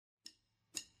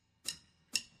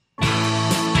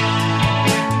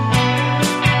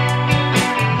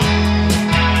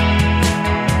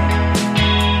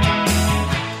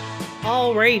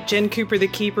right, Jen Cooper, the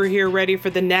Keeper here, ready for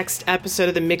the next episode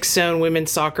of the Mixed Zone Women's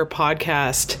Soccer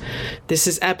Podcast. This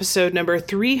is episode number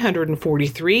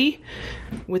 343.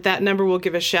 With that number, we'll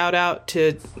give a shout out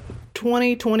to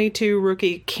 2022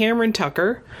 rookie Cameron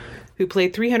Tucker, who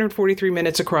played 343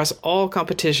 minutes across all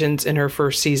competitions in her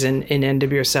first season in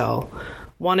NWSL.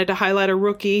 Wanted to highlight a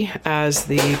rookie as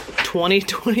the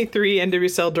 2023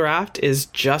 NWSL draft is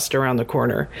just around the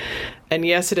corner. And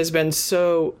yes, it has been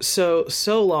so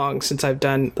long since I've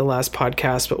done the last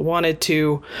podcast, but wanted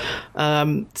to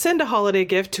send a holiday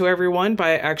gift to everyone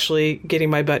by actually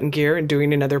getting my butt in gear and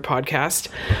doing another podcast.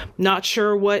 Not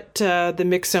sure what the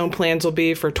Mixed Zone plans will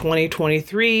be for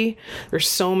 2023. There's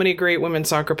so many great women's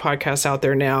soccer podcasts out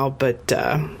there now, but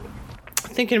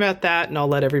thinking about that, and I'll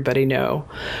let everybody know.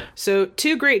 So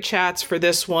 2 great chats for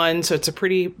this one. So it's a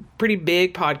pretty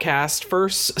big podcast.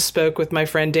 First, spoke with my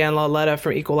friend Dan Lauletta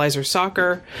from Equalizer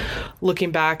Soccer,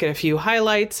 looking back at a few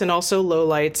highlights and also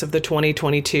lowlights of the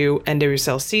 2022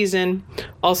 NWSL season,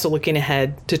 also looking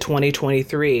ahead to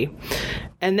 2023.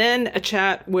 And then a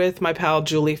chat with my pal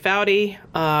Julie Foudy.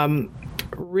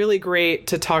 Really great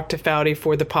to talk to Foudy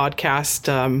for the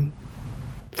podcast.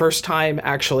 First time,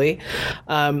 actually.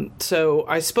 So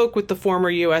I spoke with the former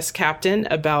U.S. captain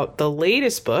about the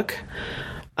latest book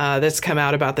that's come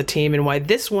out about the team and why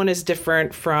this one is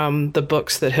different from the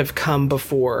books that have come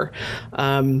before.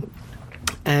 And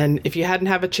if you hadn't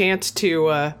have a chance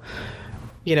to,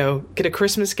 get a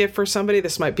Christmas gift for somebody,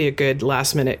 this might be a good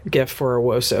last-minute gift for a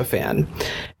WOSO fan.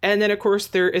 And then, of course,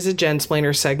 there is a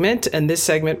Jensplainer segment, and this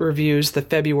segment reviews the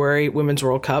February Women's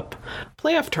World Cup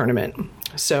playoff tournament.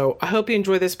 So I hope you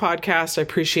enjoy this podcast. I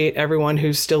appreciate everyone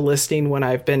who's still listening when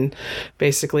I've been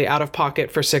basically out of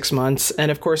pocket for 6 months. And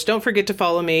of course, don't forget to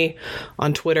follow me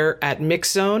on Twitter at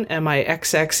Mixzone,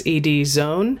 MIXXED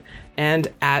Zone, and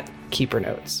at Keeper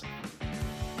Notes.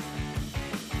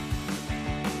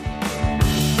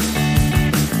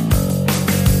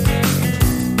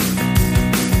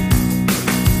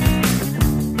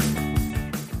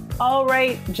 All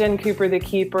right, Jen Cooper, the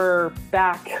Keeper,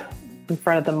 back in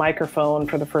front of the microphone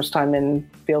for the first time in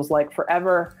feels like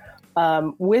forever,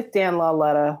 with Dan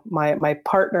Lauletta, my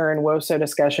partner in WOSO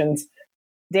discussions.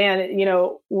 Dan,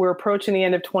 we're approaching the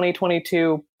end of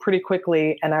 2022 pretty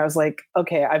quickly, and I was like,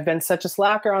 okay, I've been such a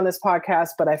slacker on this podcast,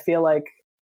 but I feel like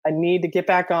I need to get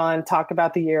back on, talk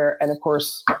about the year, and of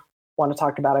course, want to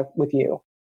talk about it with you.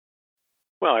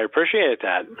 Well, I appreciate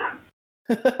that.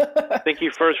 I think you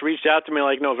first reached out to me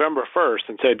like November 1st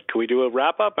and said, can we do a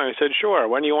wrap-up? And I said, sure.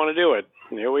 When do you want to do it?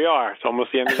 And here we are. It's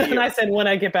almost the end of the year. And I said, when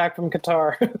I get back from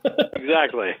Qatar.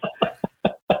 Exactly.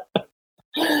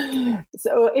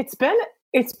 So it's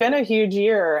been a huge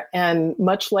year, and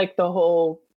much like the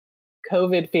whole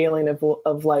COVID feeling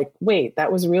of like, wait,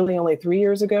 that was really only 3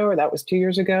 years ago, or that was 2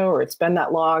 years ago, or it's been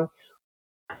that long.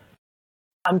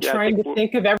 I'm trying to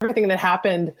think of everything that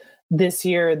happened this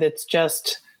year that's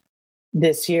just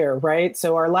this year, right?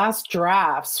 So our last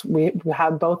drafts, we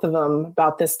had both of them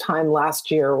about this time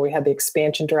last year. We had the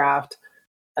expansion draft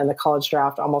and the college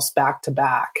draft almost back to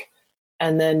back.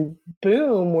 And then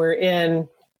boom, we're in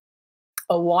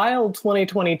a wild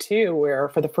 2022 where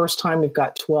for the first time we've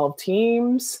got 12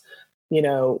 teams.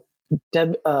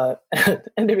 NWSL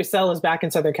is back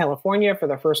in Southern California for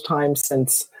the first time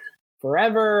since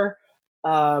forever.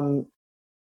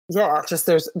 Just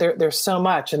there's so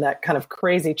much, and that kind of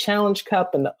crazy Challenge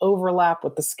Cup and the overlap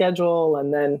with the schedule.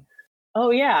 And then,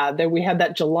 then we had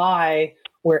that July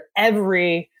where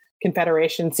every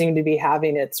confederation seemed to be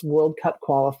having its World Cup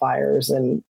qualifiers.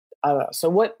 And I don't know. So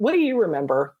what do you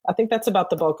remember? I think that's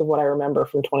about the bulk of what I remember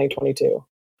from 2022.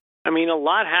 I mean, a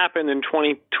lot happened in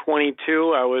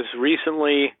 2022. I was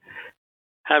recently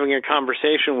having a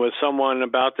conversation with someone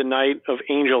about the night of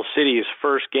Angel City's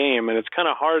first game, and it's kind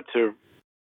of hard to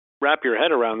wrap your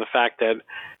head around the fact that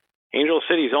Angel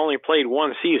City's only played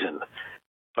one season.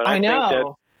 But I think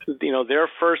that, their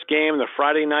first game, the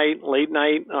Friday night, late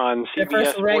night on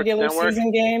CBS Sports Network. Their first regular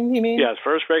season game, you mean? Yes,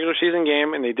 first regular season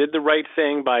game, and they did the right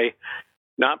thing by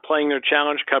not playing their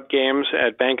Challenge Cup games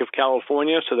at Banc of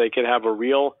California so they could have a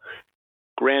real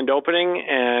grand opening.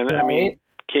 And, right. I mean,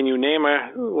 can you name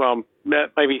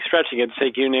that might be stretching it to say,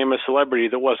 can you name a celebrity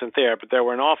that wasn't there? But there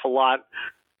were an awful lot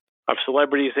of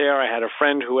celebrities there. I had a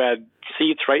friend who had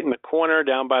seats right in the corner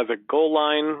down by the goal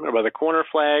line or by the corner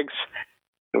flags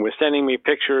and was sending me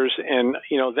pictures. And,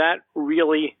 that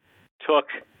really took,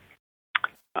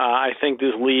 I think,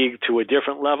 this league to a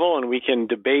different level. And we can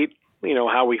debate,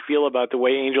 how we feel about the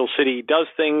way Angel City does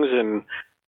things and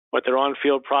what their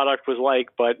on-field product was like.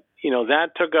 But,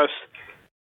 that took us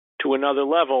to another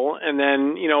level. And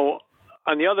then,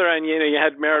 on the other end, you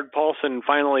had Merritt Paulson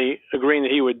finally agreeing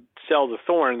that he would sell the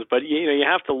Thorns, but you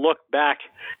have to look back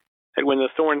at when the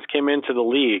Thorns came into the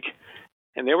league,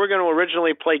 and they were going to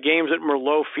originally play games at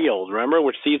Merlot Field, remember,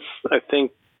 which seats, I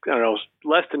think,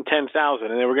 less than 10,000,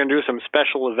 and they were going to do some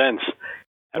special events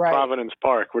at Providence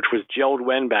Park, which was Gerald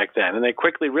Wen back then. And they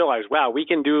quickly realized, wow, we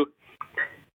can do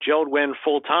Gerald Wen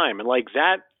full time. And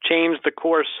that changed the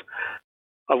course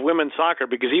of women's soccer,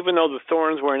 because even though the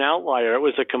Thorns were an outlier, it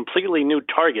was a completely new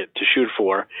target to shoot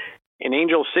for. And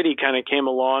Angel City kind of came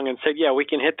along and said, yeah, we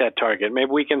can hit that target. Maybe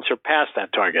we can surpass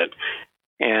that target.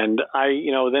 And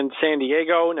then San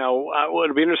Diego. Now,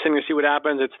 it'll be interesting to see what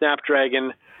happens at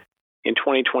Snapdragon in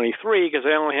 2023, because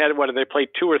they only had, they played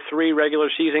 2 or 3 regular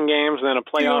season games and then a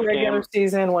playoff game. 2 regular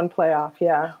season, 1 playoff,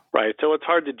 yeah. Right, so it's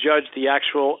hard to judge the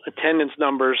actual attendance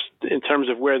numbers in terms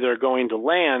of where they're going to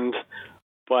land,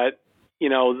 but,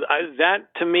 that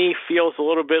to me feels a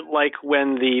little bit like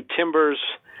when the Timbers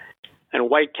and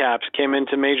Whitecaps came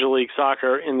into Major League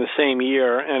Soccer in the same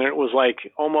year, and it was like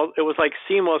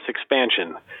seamless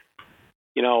expansion.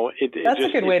 That's a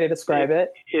good way to describe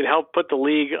it. It helped put the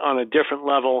league on a different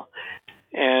level.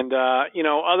 And,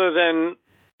 other than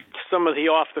some of the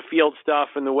off the field stuff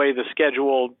and the way the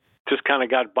schedule just kind of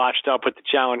got botched up with the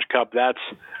Challenge Cup, that's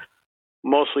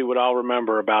mostly what I'll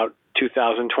remember about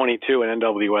 2022 and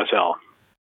NWSL.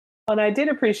 And I did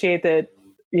appreciate that,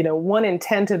 one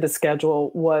intent of the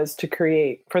schedule was to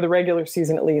create, for the regular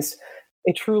season at least,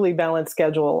 a truly balanced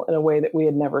schedule in a way that we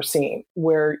had never seen,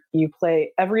 where you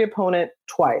play every opponent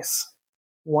twice,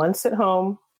 once at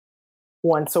home,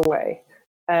 once away.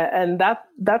 And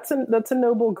that's a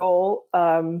noble goal.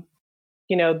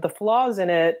 The flaws in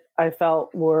it, I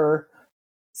felt, were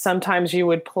sometimes you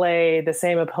would play the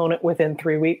same opponent within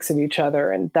 3 weeks of each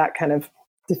other, and that kind of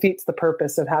defeats the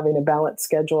purpose of having a balanced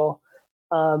schedule.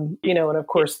 And of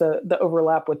course the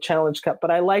overlap with Challenge Cup.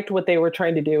 But I liked what they were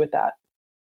trying to do with that.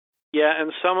 Yeah,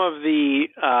 and some of the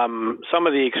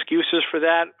excuses for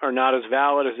that are not as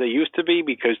valid as they used to be,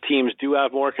 because teams do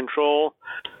have more control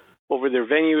over their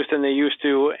venues than they used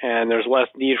to, and there's less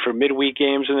need for midweek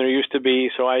games than there used to be.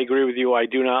 So I agree with you. I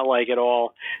do not like at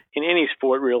all in any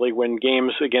sport, really, when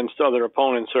games against other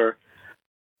opponents are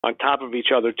on top of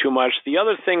each other too much. The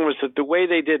other thing was that the way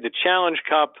they did the Challenge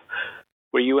Cup,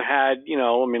 where you had,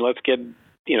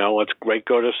 let's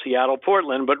go to Seattle,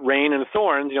 Portland, but Reign and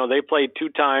Thorns, they played 2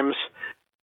 times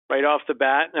right off the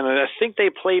bat. And I think they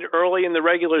played early in the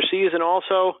regular season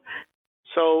also.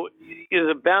 So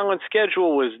the balanced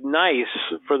schedule was nice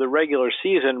for the regular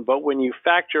season, but when you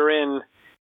factor in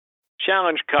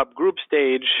Challenge Cup group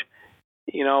stage,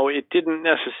 it didn't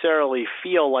necessarily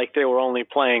feel like they were only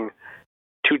playing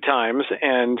 2 times.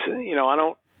 And, I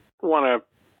don't want to,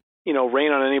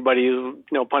 rain on anybody,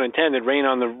 no pun intended, rain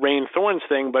on the Reign Thorns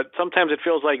thing, but sometimes it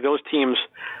feels like those teams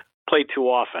play too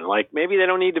often. Like maybe they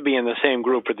don't need to be in the same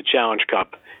group for the Challenge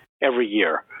Cup every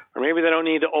year, or maybe they don't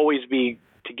need to always be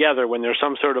together when there's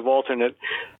some sort of alternate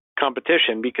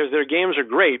competition, because their games are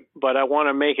great, but I want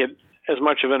to make it as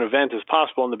much of an event as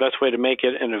possible, and the best way to make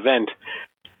it an event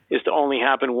is to only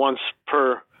happen once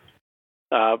per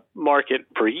market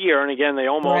per year. And again, they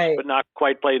almost, but not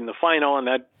quite played in the final, and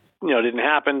that didn't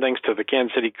happen thanks to the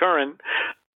Kansas City Current.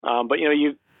 But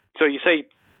you say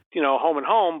home and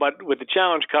home, but with the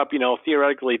Challenge Cup,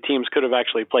 theoretically teams could have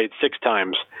actually played 6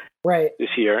 times this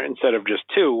year instead of just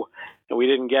 2, and we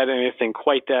didn't get anything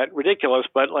quite that ridiculous.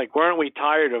 But weren't we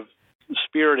tired of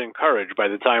spirit and courage by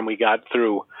the time we got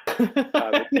through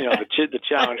the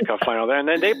Challenge Cup final there? And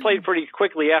then they played pretty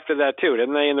quickly after that too,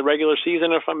 didn't they, in the regular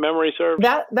season, if memory serves?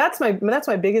 That's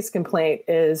my biggest complaint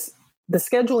is the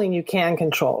scheduling you can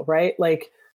control, right?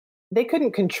 Like they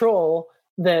couldn't control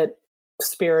that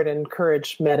Spirit and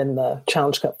Courage met in the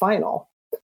Challenge Cup final,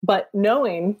 but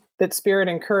knowing that Spirit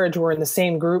and Courage were in the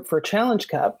same group for Challenge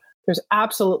Cup, there's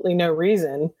absolutely no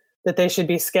reason that they should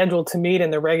be scheduled to meet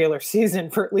in the regular season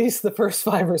for at least the first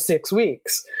 5 or 6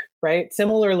 weeks, right?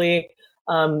 Similarly,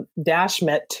 Dash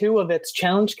met 2 of its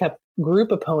Challenge Cup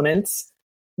group opponents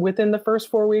within the first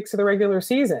 4 weeks of the regular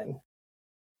season.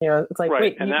 It's like,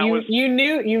 wait, you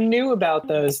knew about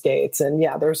those dates, and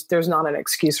there's not an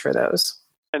excuse for those.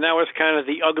 And that was kind of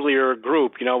the uglier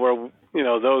group, where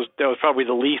that was probably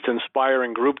the least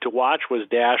inspiring group to watch, was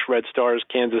Dash, Red Stars,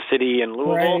 Kansas City, and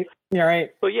Louisville. Right. Yeah,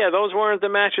 right. But those weren't the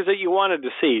matches that you wanted to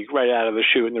see right out of the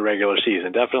chute in the regular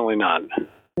season. Definitely not.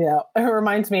 Yeah, it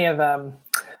reminds me of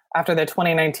after the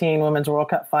 2019 Women's World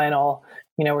Cup final,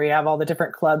 where you have all the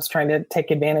different clubs trying to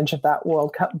take advantage of that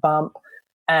World Cup bump.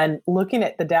 And looking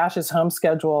at the Dash's home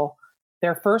schedule,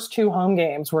 their first 2 home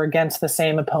games were against the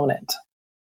same opponent.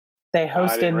 They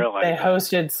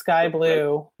hosted Sky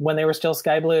Blue when they were still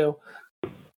Sky Blue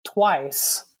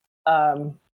twice.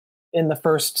 in the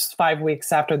first 5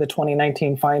 weeks after the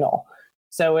 2019 final.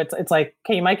 So it's like,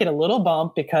 okay, you might get a little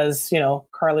bump because,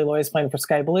 Carly Lloyd's playing for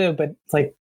Sky Blue, but it's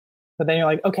like, but then you're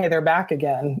like, okay, they're back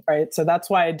again, right? So that's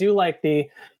why I do like the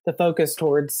focus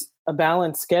towards a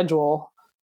balanced schedule,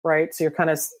 right? So you're kind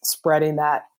of spreading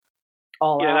that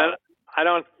all out. I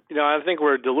don't, I think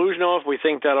we're delusional if we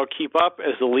think that'll keep up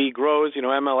as the league grows.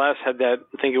 MLS had that,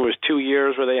 I think it was 2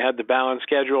 years where they had the balanced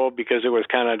schedule because it was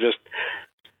kind of just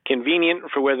convenient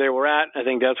for where they were at. I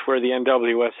think that's where the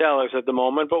NWSL is at the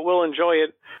moment, but we'll enjoy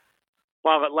it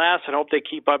while it lasts and hope they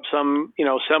keep up some,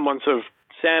 semblance of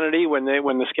sanity when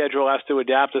the schedule has to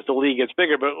adapt as the league gets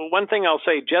bigger. But one thing I'll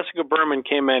say, Jessica Berman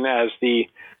came in as the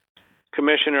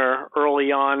commissioner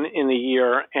early on in the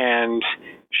year, and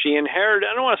she inherited,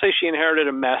 I don't want to say she inherited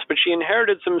a mess, but she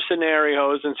inherited some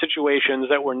scenarios and situations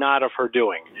that were not of her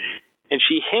doing. And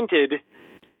she hinted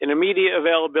in immediate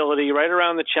availability right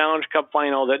around the Challenge Cup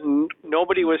final that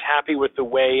nobody was happy with the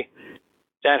way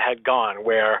that had gone,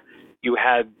 where you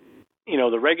had,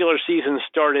 the regular season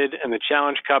started and the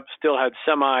Challenge Cup still had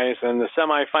semis, and the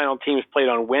semifinal teams played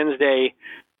on Wednesday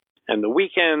and the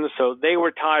weekends, so they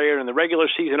were tired, and the regular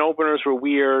season openers were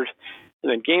weird,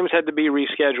 and then games had to be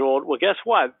rescheduled. Well, guess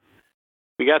what?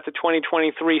 We got the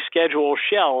 2023 schedule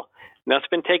shell, and that's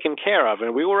been taken care of.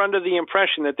 And we were under the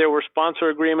impression that there were sponsor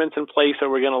agreements in place that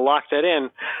were going to lock that in.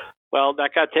 Well,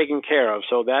 that got taken care of.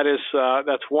 So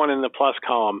that's one in the plus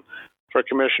column for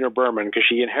Commissioner Berman, because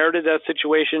she inherited that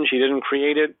situation. She didn't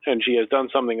create it, and she has done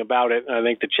something about it. And I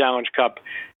think the Challenge Cup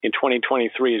in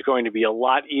 2023 is going to be a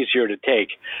lot easier to take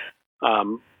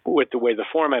with the way the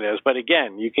format is. But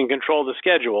again, you can control the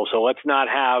schedule. So let's not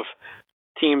have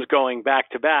teams going back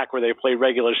to back where they play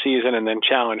regular season and then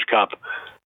Challenge Cup,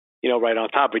 right on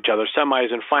top of each other.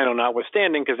 Semis and final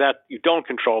notwithstanding, because that you don't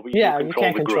control, but you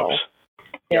control the groups.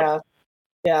 Yeah.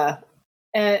 Yeah.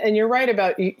 And you're right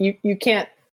about you can't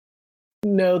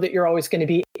know that you're always going to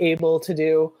be able to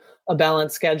do a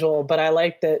balanced schedule, but I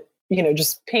like that,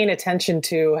 just paying attention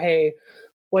to, hey,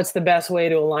 what's the best way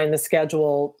to align the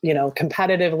schedule,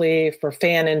 competitively, for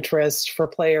fan interest, for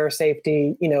player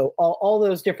safety, all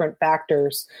those different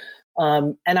factors.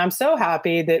 And I'm so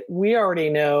happy that we already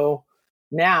know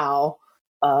now,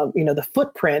 the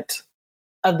footprint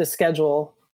of the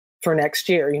schedule for next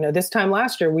year. This time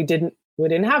last year, we didn't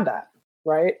have that.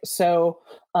 Right. So,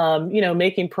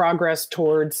 making progress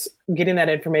towards getting that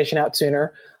information out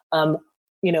sooner.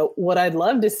 What I'd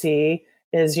love to see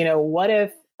is, what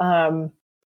if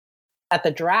at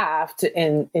the draft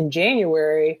in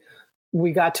January,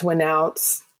 we got to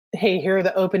announce, hey, here are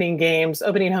the opening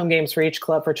home games for each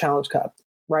club for Challenge Cup,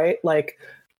 right? Like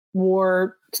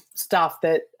more stuff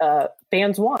that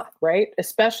fans want, right?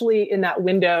 Especially in that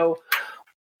window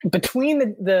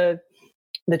between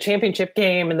the championship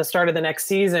game and the start of the next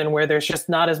season, where there's just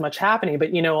not as much happening,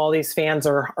 but all these fans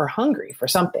are hungry for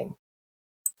something.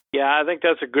 Yeah, I think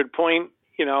that's a good point.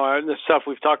 The stuff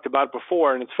we've talked about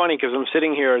before, and it's funny because I'm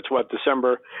sitting here, it's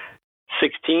December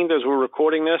 16th as we're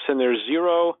recording this, and there's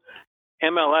zero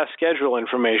MLS schedule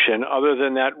information other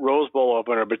than that Rose Bowl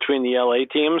opener between the LA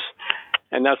teams,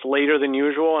 and that's later than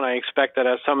usual, and I expect that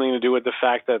has something to do with the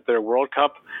fact that their World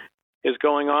Cup is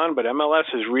going on. But MLS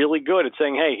is really good at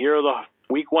saying, hey, here are the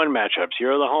week one matchups,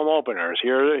 here are the home openers,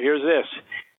 here's this,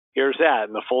 here's that,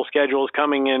 and the full schedule is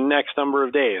coming in next number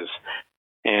of days.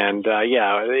 And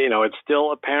it's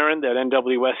still apparent that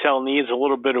NWSL needs a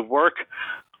little bit of work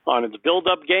on its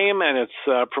build-up game and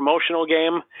its promotional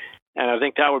game, and I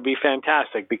think that would be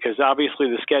fantastic, because obviously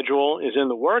the schedule is in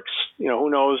the works. Who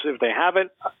knows if they have it.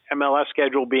 MLS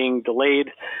schedule being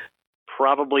delayed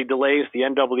probably delays the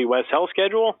NWSL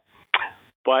schedule.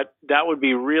 But that would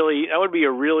be a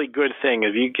really good thing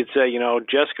if you could say,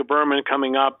 Jessica Berman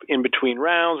coming up in between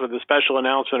rounds with a special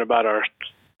announcement about our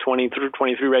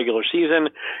 23 regular season,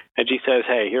 and she says,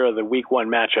 hey, here are the week one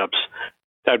matchups.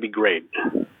 That'd be great.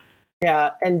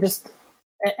 Yeah, and just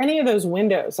any of those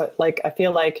windows, like I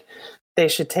feel like they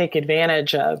should take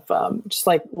advantage of, just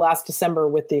like last December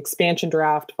with the expansion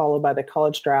draft followed by the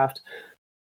college draft.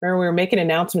 Remember, we were making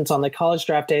announcements on the college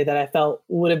draft day that I felt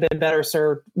would have been better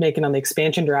served making on the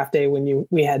expansion draft day when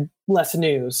we had less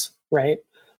news, right?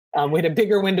 We had a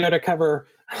bigger window to cover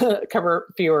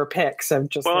fewer picks of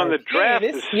just. Well, on the draft,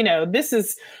 hey, this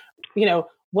is,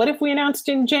 what if we announced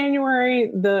in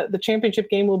January the championship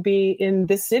game will be in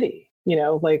this city?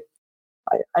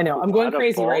 I know I'm going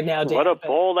crazy right now, Dave. What a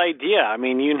bold idea! I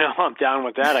mean, I'm down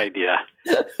with that idea.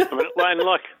 And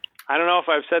look. I don't know if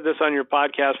I've said this on your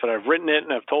podcast, but I've written it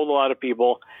and I've told a lot of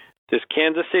people, this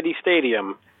Kansas City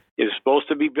Stadium is supposed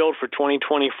to be built for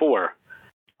 2024.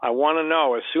 I want to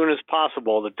know as soon as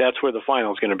possible that that's where the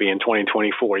final is going to be in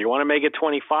 2024. You want to make it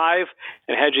 25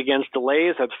 and hedge against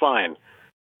delays, that's fine.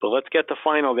 But let's get the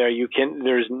final there.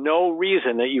 There's no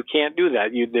reason that you can't do that.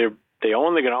 They're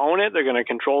going to own it. They're going to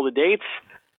control the dates.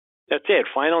 That's it.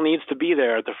 Final needs to be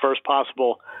there at the first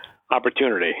possible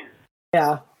opportunity.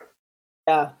 Yeah.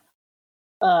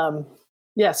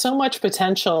 So much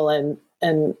potential,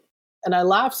 and I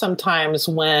laugh sometimes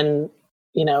when,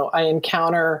 I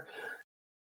encounter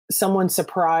someone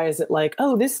surprised at like,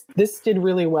 oh, this did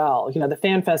really well. The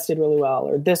Fan Fest did really well,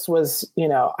 or this was,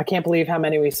 I can't believe how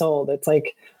many we sold. It's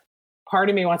like, part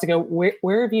of me wants to go,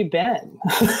 where have you been?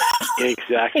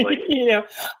 Exactly.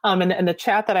 And the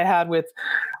chat that I had with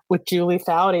Julie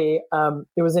Foudy,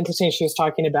 it was interesting. She was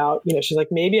talking about, she's like,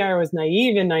 maybe I was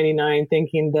naive in 99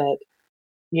 thinking that,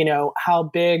 how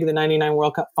big the 99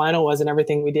 World Cup final was and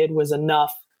everything we did was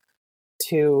enough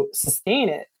to sustain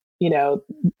it,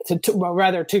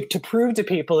 to prove to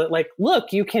people that, like,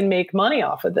 look, you can make money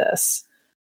off of this.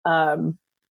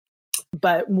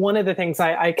 But one of the things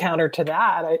I countered to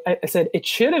that, I said it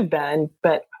should have been,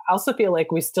 but I also feel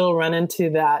like we still run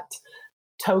into that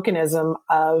tokenism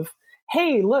of,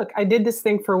 hey, look, I did this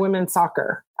thing for women's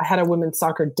soccer. I had a women's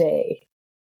soccer day,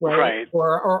 right?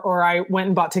 Or I went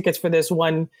and bought tickets for this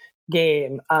one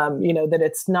game. That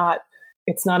it's not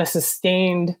a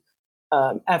sustained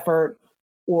effort,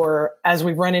 or as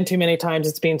we've run into many times,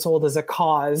 it's being sold as a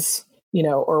cause,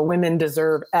 or women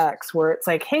deserve X, where it's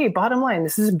like, hey, bottom line,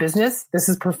 this is a business. This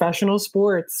is professional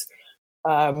sports.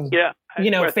 Fans aren't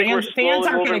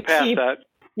going to keep that.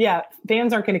 Yeah,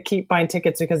 fans aren't going to keep buying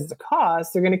tickets because it's a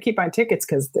cause. They're going to keep buying tickets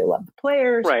because they love the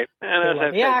players, right? And they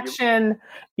love the action.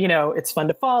 It's fun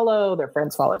to follow. Their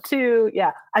friends follow too.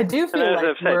 Yeah, I do feel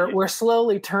like we're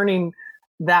slowly turning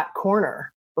that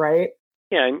corner, right?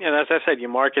 Yeah, and as I said, you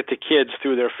market to kids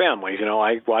through their families.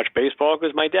 I watch baseball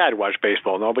because my dad watched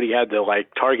baseball. Nobody had to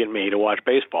target me to watch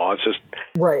baseball. It's just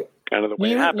right. Kind of the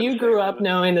way it happens. You grew up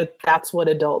knowing that that's what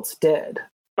adults did.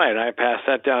 Right, and I passed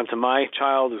that down to my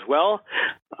child as well.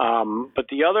 But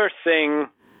the other thing,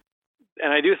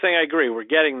 and I do think I agree, we're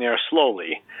getting there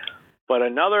slowly. But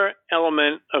another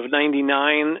element of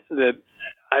 99 that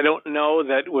I don't know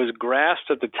that was grasped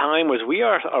at the time was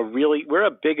we're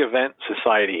a big event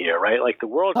society here, right? Like the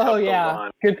World Cup goes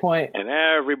on. Good point. And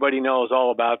everybody knows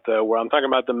all about I'm talking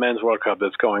about the men's World Cup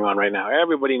that's going on right now.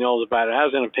 Everybody knows about it,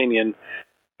 has an opinion,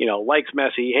 likes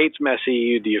Messi, hates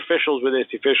Messi, the officials were this,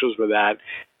 the officials were that.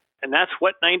 And that's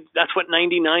what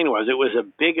 99 was. It was a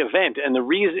big event. And the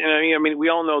reason, we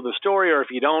all know the story, or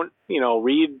if you don't,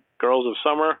 read Girls of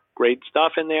Summer, great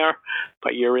stuff in there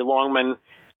by Yuri Longman.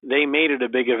 They made it a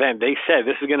big event. They said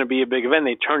this is going to be a big event.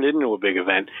 They turned it into a big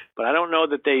event. But I don't know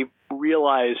that they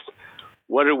realized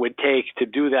what it would take to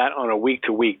do that on a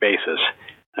week-to-week basis.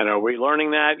 And are we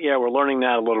learning that? Yeah, we're learning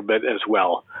that a little bit as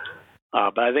well.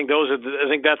 But I think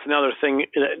that's another thing,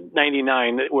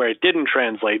 99, where it didn't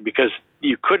translate because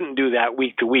you couldn't do that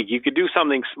week to week. You could do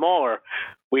something smaller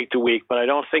week to week, but I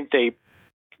don't think they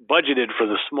budgeted for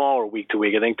the smaller week to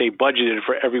week. I think they budgeted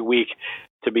for every week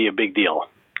to be a big deal,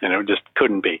 and it just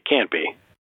can't be.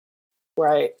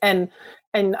 Right. And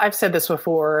I've said this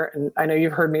before, and I know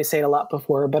you've heard me say it a lot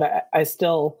before, but I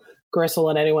still gristle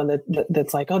at anyone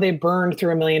that's like, oh, they burned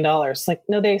through $1 million. It's like,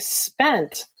 no, they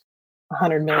spent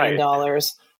 $100 million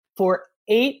for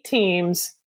 8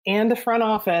 teams and the front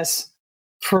office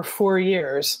for 4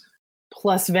 years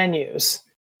plus venues.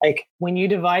 Like when you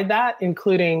divide that,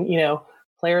 including,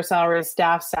 player salaries,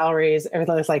 staff salaries,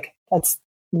 everything, it's like, that's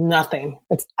nothing.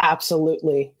 It's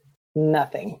absolutely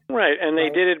nothing. Right. And they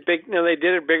did it big. They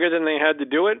did it bigger than they had to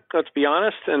do it. Let's be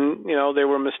honest. And, there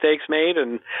were mistakes made.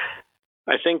 And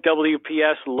I think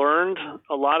WPS learned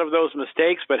a lot of those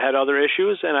mistakes, but had other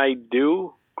issues. And I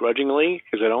do, grudgingly,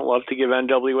 because I don't love to give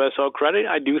NWSL credit,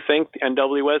 I do think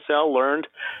NWSL learned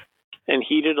and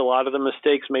heeded a lot of the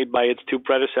mistakes made by its 2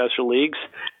 predecessor leagues.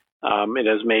 It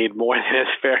has made more than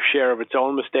its fair share of its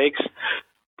own mistakes,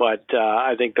 but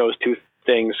I think those 2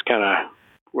 things kind of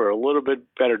were a little bit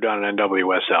better done in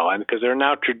NWSL, and because they're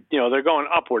now, they're going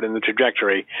upward in the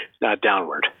trajectory, not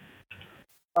downward.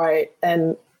 Right,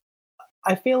 and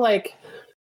I feel like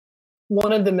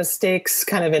one of the mistakes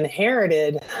kind of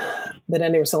inherited that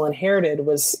NWSL inherited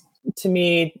was, to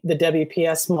me, the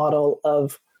WPS model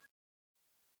of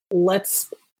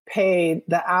let's pay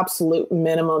the absolute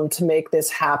minimum to make this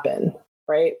happen,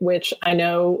 right? Which I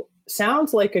know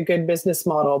sounds like a good business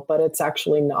model, but it's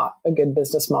actually not a good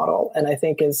business model. And I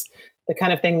think is the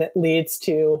kind of thing that leads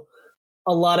to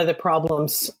a lot of the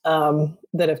problems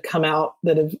that have come out,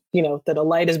 that have, that a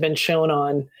light has been shown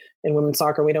on in women's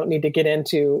soccer. We don't need to get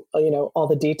into, all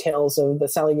the details of the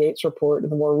Sally Yates report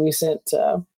and the more recent,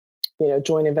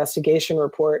 joint investigation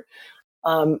report.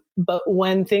 But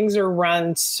when things are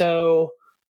run so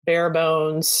bare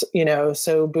bones,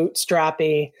 so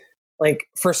bootstrappy, like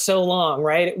for so long,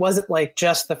 right? It wasn't like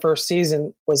just the first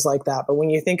season was like that. But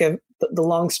when you think of the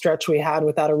long stretch we had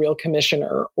without a real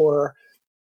commissioner, or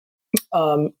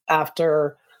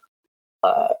after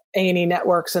A&E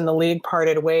Networks and the league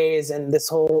parted ways, and this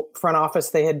whole front office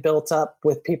they had built up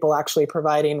with people actually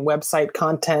providing website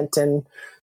content, and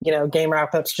game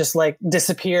wrap-ups just like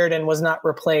disappeared and was not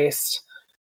replaced,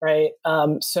 right?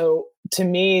 So to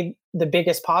me, the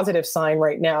biggest positive sign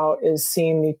right now is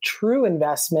seeing the true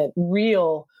investment,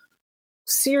 real,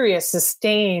 serious,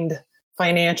 sustained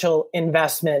financial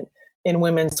investment in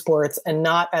women's sports, and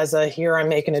not as a, here, I'm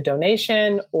making a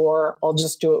donation, or I'll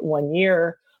just do it 1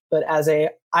 year, but as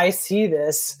I see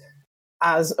this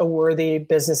as a worthy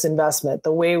business investment.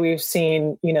 The way we've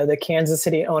seen, the Kansas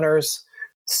City owners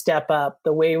step up,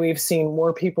 the way we've seen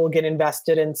more people get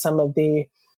invested in some of the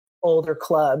older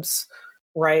clubs,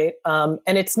 right? And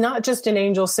it's not just an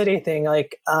Angel City thing.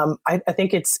 Like, I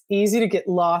think it's easy to get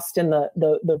lost in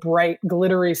the bright,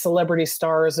 glittery celebrity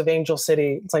stars of Angel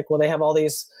City. It's like, well, they have all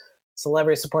these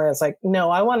celebrity support. It's like, no,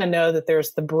 I want to know that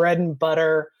there's the bread and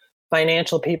butter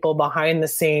financial people behind the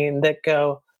scene that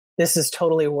go, this is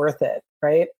totally worth it,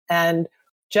 right? And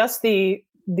just the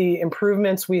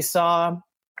improvements we saw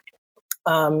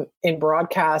in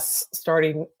broadcasts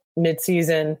starting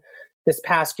mid-season this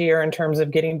past year in terms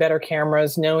of getting better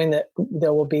cameras, knowing that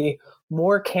there will be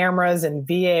more cameras and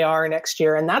VAR next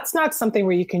year. And that's not something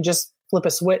where you can just flip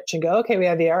a switch and go, okay, we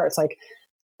have VAR. It's like,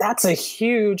 that's a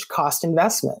huge cost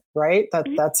investment, right?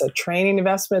 That's a training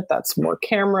investment. That's more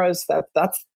cameras.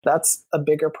 That's a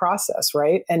bigger process,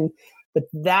 right? But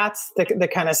that's the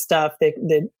kind of stuff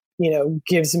that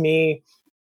gives me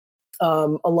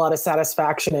a lot of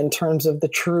satisfaction in terms of the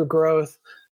true growth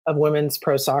of women's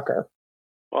pro soccer.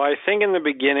 Well, I think in the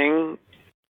beginning,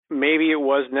 maybe it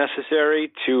was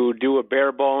necessary to do a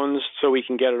bare bones so we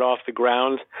can get it off the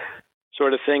ground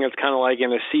sort of thing. It's kind of like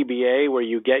in a CBA where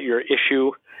you get your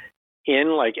issue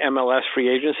in, like MLS free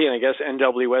agency, and I guess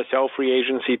NWSL free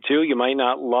agency too. You might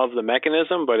not love the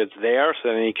mechanism, but it's there, so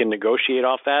then you can negotiate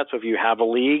off that. So if you have a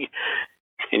league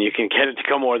and you can get it to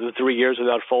come more than 3 years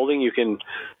without folding, you can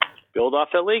build off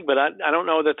that league. But I don't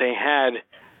know that they had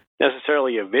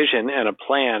necessarily a vision and a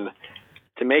plan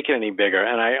to make it any bigger.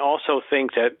 And I also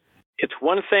think that it's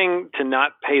one thing to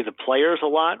not pay the players a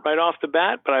lot right off the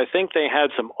bat, but I think they had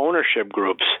some ownership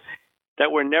groups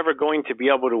that were never going to be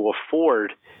able to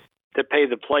afford to pay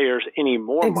the players any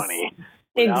more money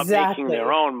without making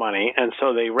their own money. And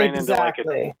so they ran into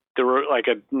like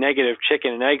a negative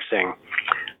chicken and egg thing.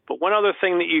 But one other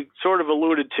thing that you sort of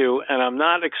alluded to, and I'm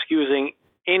not excusing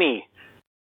any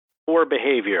poor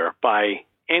behavior by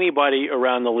anybody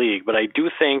around the league, but I do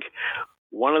think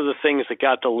one of the things that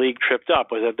got the league tripped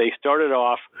up was that they started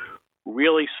off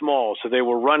really small. So they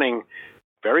were running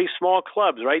very small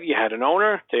clubs, right? You had an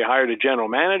owner, they hired a general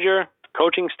manager,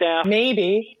 coaching staff.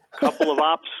 Maybe. A couple of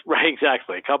ops, right,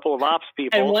 exactly. A couple of ops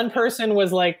people. And one person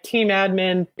was like team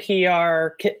admin,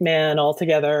 PR, kit man all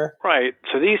together. Right.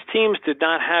 So these teams did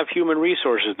not have human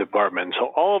resources departments. So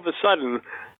all of a sudden,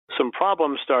 some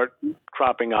problems start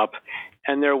cropping up,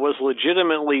 and there was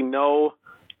legitimately no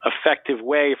effective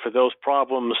way for those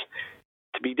problems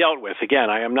to be dealt with. Again,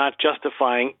 I am not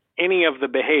justifying any of the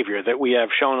behavior that we have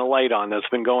shown a light on that's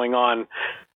been going on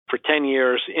for 10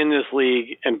 years in this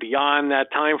league and beyond that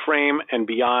time frame and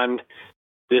beyond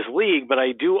this league. But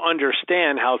I do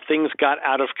understand how things got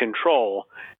out of control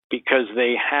because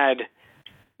they had,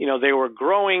 they were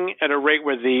growing at a rate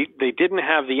where they didn't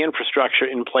have the infrastructure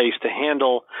in place to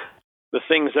handle the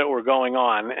things that were going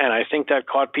on. And I think that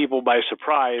caught people by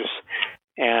surprise.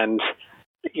 And,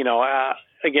 again,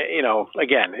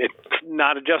 it's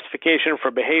not a justification for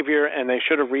behavior, and they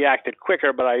should have reacted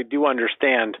quicker, but I do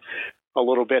understand a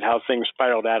little bit how things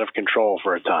spiraled out of control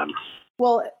for a time.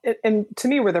 Well, and to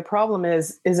me, where the problem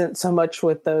isn't so much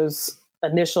with those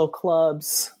initial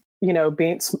clubs,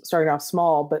 starting off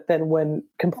small, but then when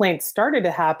complaints started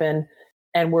to happen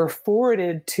and were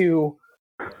forwarded to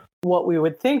what we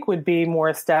would think would be more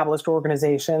established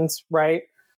organizations, right?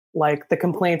 Like the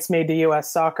complaints made to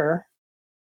U.S. Soccer.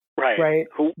 Right.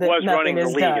 Who was running the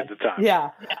league at the time. Yeah.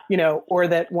 Or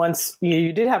that once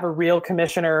you did have a real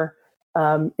commissioner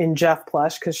in Jeff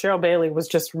Plush, because Cheryl Bailey was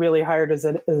just really hired as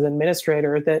an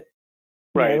administrator, that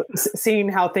seeing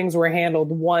how things were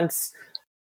handled once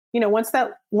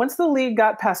the league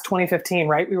got past 2015,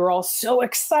 right? We were all so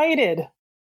excited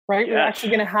right? Yes. We're actually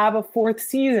going to have a fourth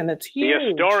season. It's huge. The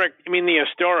historic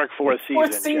fourth season.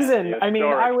 Fourth season. Yeah, I mean,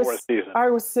 I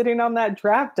was sitting on that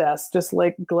draft desk, just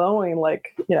like glowing,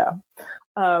 like, yeah.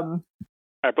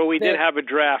 Right, but we did have a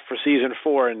draft for season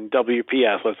 4 in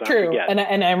WPS. Let's not forget.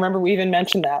 And I remember we even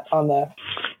mentioned that on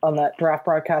that draft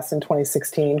broadcast in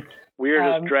 2016.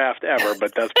 Weirdest draft ever,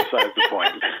 but that's besides the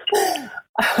point.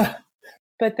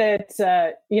 But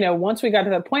that once we got to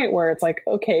the point where it's like,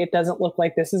 okay, it doesn't look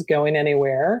like this is going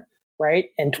anywhere, right?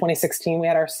 In 2016, we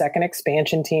had our second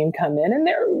expansion team come in, and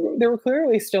there were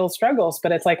clearly still struggles.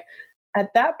 But it's like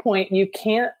at that point, you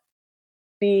can't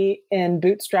be in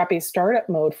bootstrappy startup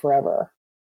mode forever.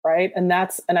 Right. And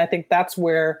I think that's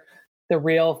where the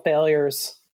real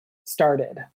failures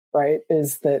started, right?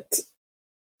 Is that,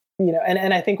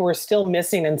 and I think we're still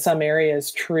missing in some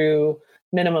areas true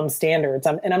minimum standards.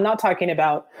 And I'm not talking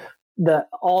about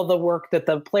all the work that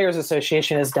the Players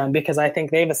Association has done, because I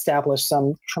think they've established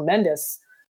some tremendous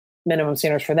minimum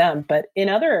standards for them, but in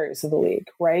other areas of the league,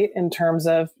 right? In terms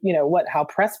of, how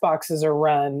press boxes are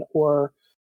run or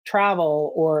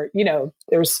travel, or,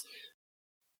 there's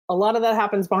a lot of that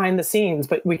happens behind the scenes,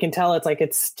 but we can tell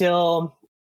it's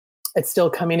still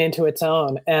coming into its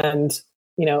own. And,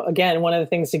 again, one of the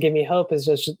things to give me hope is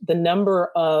just the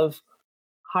number of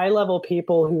high level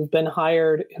people who've been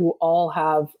hired who all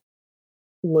have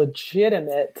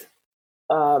legitimate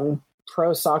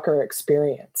pro soccer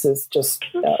experience is just,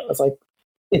 it's like,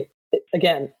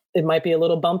 it might be a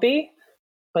little bumpy,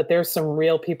 but there's some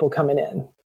real people coming in,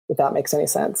 if that makes any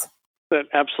sense. That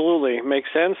absolutely makes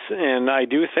sense, and I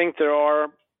do think there are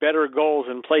better goals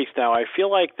in place now. I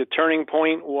feel like the turning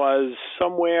point was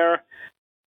somewhere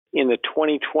in the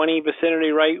 2020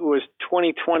 vicinity, right? It was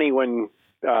 2020 when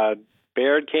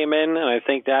Baird came in, and I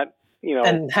think that,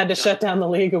 and had to shut down the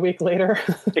league a week later.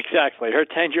 Exactly. Her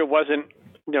tenure wasn't,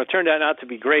 turned out not to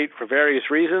be great for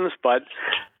various reasons, but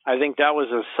I think that was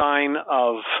a sign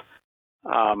of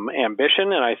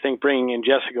ambition, and I think bringing in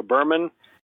Jessica Berman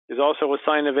is also a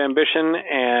sign of ambition,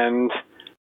 and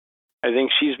I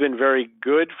think she's been very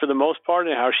good for the most part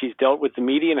in how she's dealt with the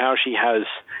media and how she has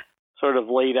sort of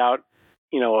laid out,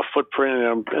 a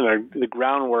footprint and the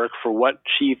groundwork for what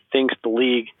she thinks the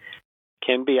league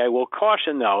can be. I will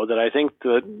caution, though, that I think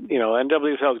the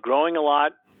NWSL is growing a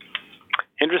lot.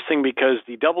 Interesting, because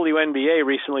the WNBA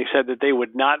recently said that they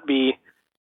would not be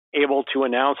able to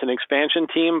announce an expansion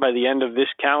team by the end of this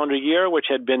calendar year, which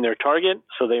had been their target.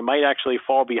 So they might actually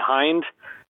fall behind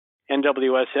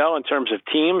NWSL in terms of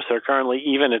teams. They're currently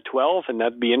even at 12, and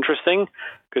that'd be interesting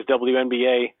because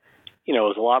WNBA,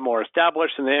 is a lot more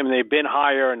established, and they've been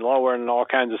higher and lower and all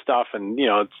kinds of stuff. And,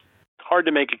 it's hard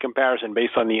to make a comparison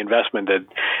based on the investment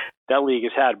that league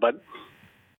has had. But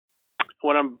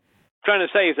what I'm trying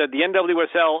to say is that the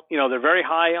NWSL, they're very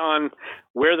high on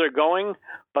where they're going,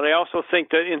 but I also think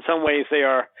that in some ways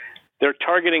they're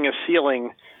targeting a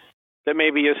ceiling that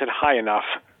maybe isn't high enough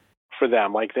for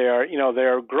them. Like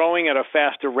they're growing at a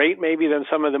faster rate maybe than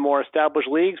some of the more established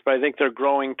leagues, but I think they're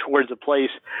growing towards a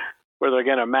place where they're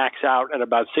going to max out at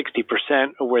about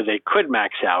 60% of where they could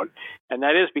max out. And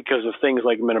that is because of things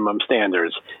like minimum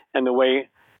standards and the way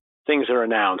things are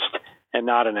announced and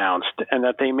not announced, and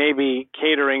that they may be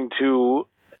catering to,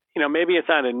 maybe it's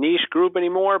not a niche group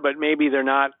anymore, but maybe they're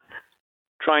not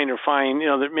trying to find,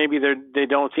 that maybe they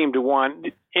don't seem to want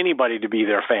anybody to be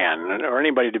their fan or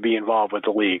anybody to be involved with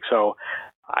the league. So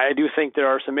I do think there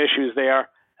are some issues there.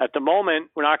 At the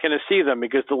moment, we're not going to see them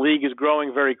because the league is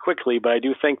growing very quickly, but I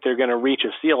do think they're going to reach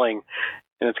a ceiling,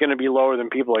 and it's going to be lower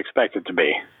than people expect it to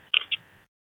be.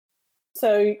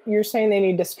 So you're saying they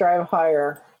need to strive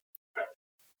higher?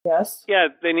 Yes. Yeah,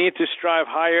 they need to strive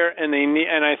higher, and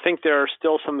I think there are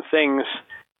still some things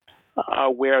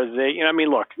where they,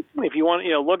 look, if you want,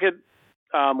 look at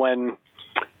when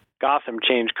Gotham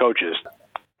changed coaches.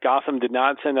 Gotham did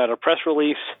not send out a press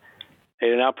release. They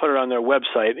did not put it on their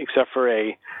website except for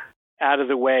a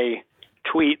out-of-the-way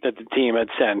tweet that the team had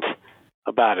sent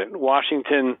about it.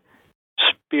 Washington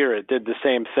Spirit did the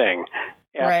same thing.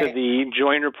 After the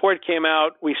joint report came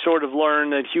out, we sort of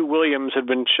learned that Hugh Williams had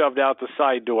been shoved out the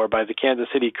side door by the Kansas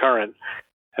City Current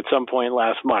at some point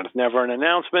last month. Never an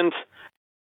announcement.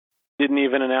 Didn't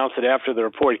even announce it after the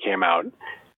report came out.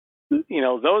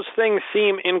 Those things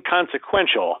seem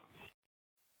inconsequential,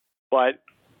 but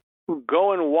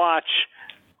go and watch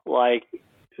like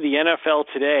the NFL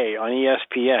Today on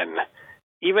ESPN,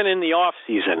 even in the off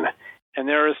season, and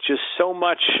there is just so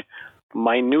much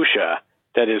minutia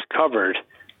that is covered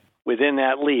within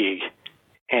that league,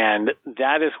 and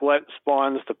that is what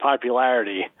spawns the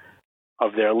popularity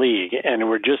of their league. And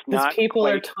we're just not. People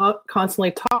are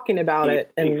constantly talking about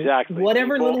it, and exactly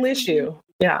whatever little issue.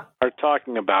 are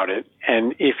talking about it.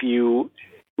 And if you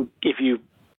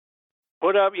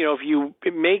put up, if you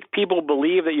make people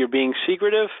believe that you're being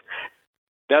secretive,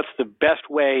 that's the best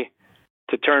way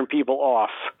to turn people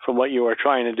off from what you are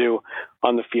trying to do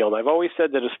on the field. I've always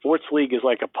said that a sports league is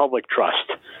like a public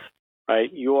trust, right?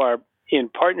 You are in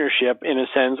partnership, in a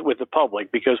sense, with the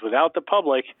public, because without the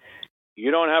public, you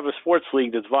don't have a sports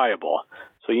league that's viable.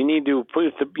 So you need to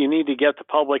get the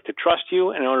public to trust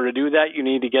you. And in order to do that, you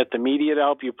need to get the media to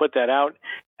help you put that out.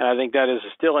 And I think that is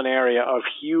still an area of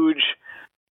huge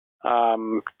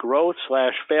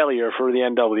growth/failure for the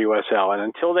NWSL. And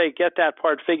until they get that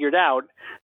part figured out,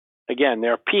 again,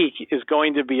 their peak is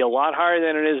going to be a lot higher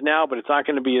than it is now, but it's not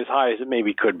going to be as high as it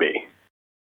maybe could be.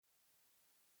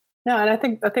 No, and I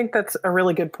think that's a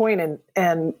really good point.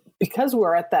 And because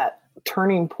we're at that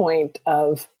turning point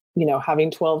of,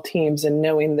 having 12 teams and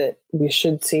knowing that we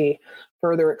should see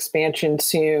further expansion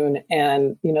soon,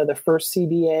 and, the first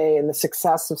CBA and the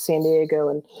success of San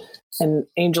Diego and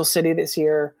Angel City this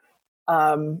year.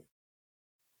 But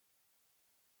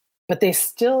they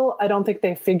still, I don't think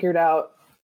they figured out,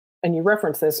 and you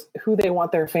reference this, who they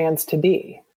want their fans to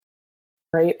be.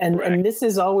 Right. And this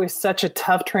is always such a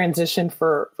tough transition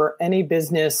for any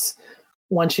business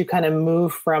once you kind of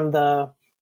move from the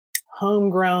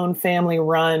homegrown family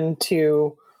run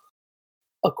to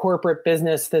a corporate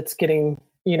business that's getting,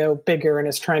 bigger and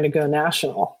is trying to go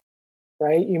national.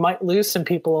 Right. You might lose some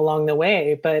people along the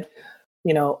way, but,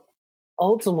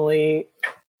 ultimately,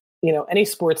 any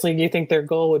sports league, you think their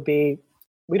goal would be,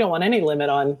 we don't want any limit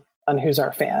on who's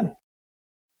our fan.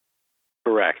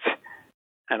 Correct.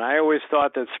 And I always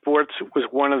thought that sports was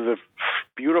one of the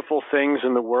beautiful things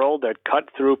in the world that cut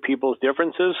through people's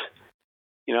differences.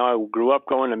 I grew up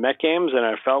going to Met games, and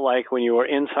I felt like when you were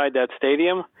inside that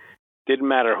stadium, didn't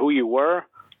matter who you were,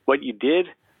 what you did,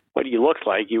 what you looked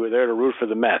like, you were there to root for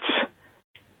the Mets.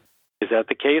 Is that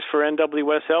the case for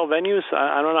NWSL venues?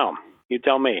 I don't know. You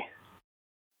tell me.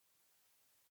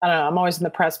 I don't know. I'm always in the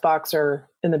press box or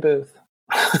in the booth.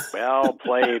 Well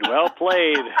played. Well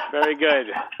played. Very good.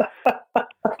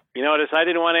 You notice I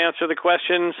didn't want to answer the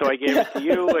question, so I gave it to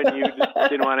you, and you just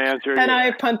didn't want to answer it. And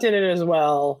I punted it as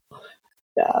well.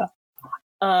 Yeah.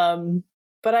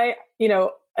 But I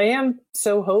am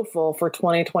so hopeful for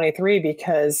 2023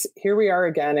 because here we are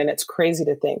again, and it's crazy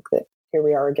to think that here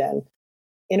we are again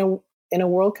in a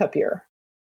World Cup year.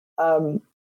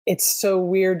 It's so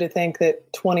weird to think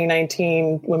that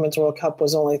 2019 Women's World Cup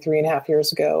was only 3.5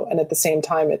 years ago. And at the same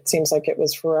time, it seems like it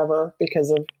was forever because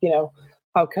of,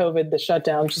 how COVID, the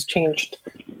shutdown just changed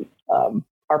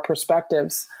our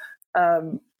perspectives.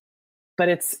 But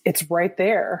it's right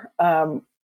there. But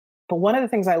one of the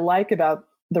things I like about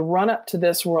the run up to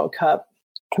this World Cup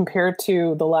compared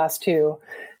to the last two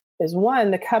is,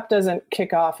 one, the Cup doesn't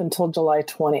kick off until July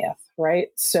 20th. Right.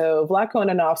 So Vlatko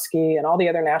Andonovski and all the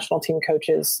other national team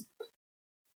coaches,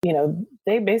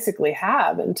 they basically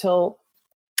have until,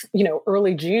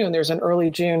 early June. There's an early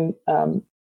June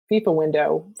FIFA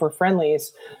window for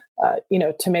friendlies,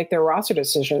 to make their roster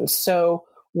decisions. So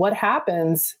what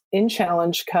happens in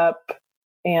Challenge Cup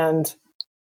and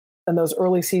those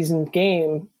early season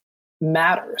game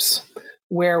matters,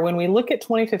 where when we look at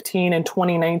 2015 and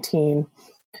 2019,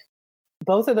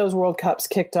 both of those World Cups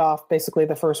kicked off basically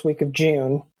the first week of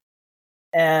June,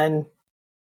 and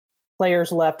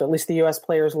players left, at least the U.S.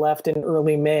 players left in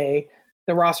early May.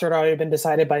 The roster had already been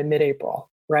decided by mid-April,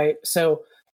 right? So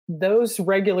those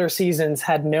regular seasons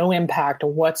had no impact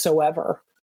whatsoever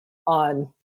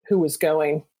on who was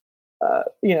going,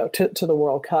 to the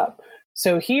World Cup.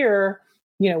 So here,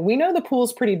 we know the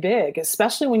pool's pretty big,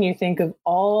 especially when you think of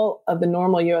all of the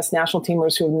normal U.S. national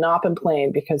teamers who have not been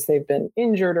playing because they've been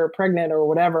injured or pregnant or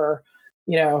whatever,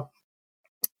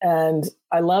 And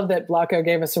I love that Vlatko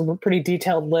gave us a pretty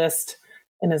detailed list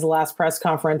in his last press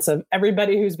conference of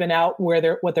everybody who's been out,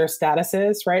 what their status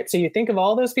is, right? So you think of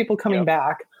all those people coming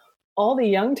back, all the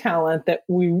young talent that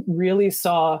we really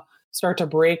saw start to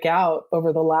break out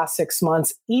over the last 6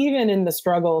 months, even in the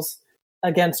struggles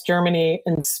against Germany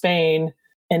and Spain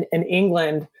and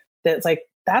England,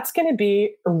 that's going to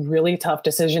be a really tough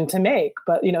decision to make.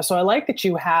 But, so I like that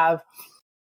you have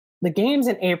the games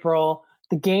in April,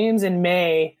 the games in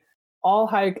May, all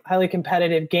highly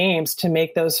competitive games to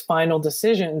make those final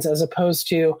decisions, as opposed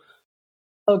to,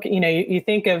 okay, you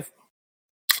think of,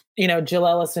 Jill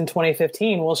Ellis in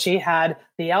 2015. Well, she had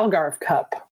the Algarve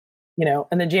Cup,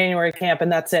 and the January camp,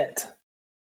 and that's it.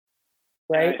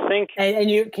 Right. I think, and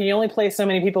you only play so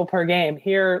many people per game.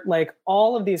 Here,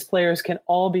 all of these players can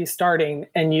all be starting,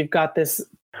 and you've got this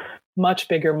much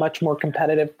bigger, much more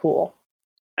competitive pool.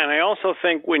 And I also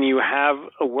think when you have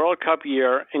a World Cup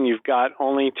year and you've got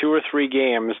only 2 or 3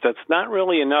 games, that's not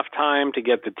really enough time to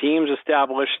get the teams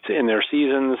established in their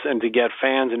seasons and to get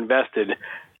fans invested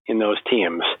in those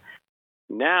teams.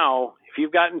 Now, if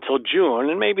you've got until June,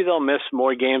 and maybe they'll miss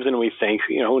more games than we think,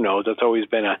 who knows? That's always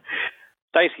been a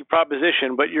dicey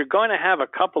proposition, but you're going to have a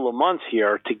couple of months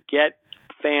here to get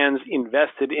fans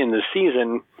invested in the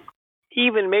season,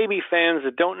 even maybe fans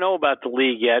that don't know about the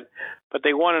league yet, but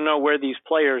they want to know where these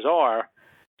players are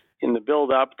in the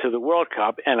build-up to the World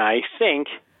Cup. And I think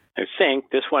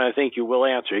this one, I think you will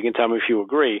answer. You can tell me if you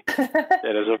agree, that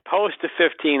as opposed to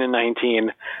 15 and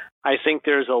 19, I think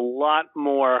there's a lot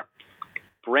more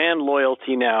brand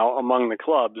loyalty now among the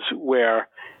clubs where,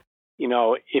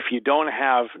 if you don't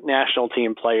have national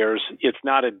team players, it's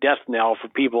not a death knell for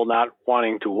people not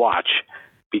wanting to watch.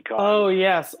 Because oh,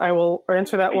 yes. I will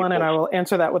answer that one, and I will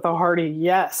answer that with a hearty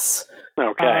yes.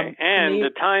 Okay. And the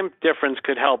time difference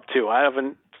could help, too. I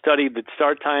haven't studied the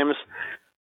start times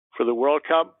for the World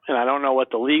Cup, and I don't know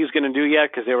what the league's going to do yet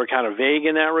because they were kind of vague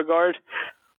in that regard.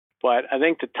 But I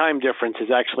think the time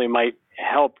differences actually might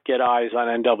help get eyes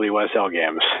on NWSL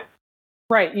games.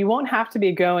 Right. You won't have to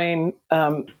be going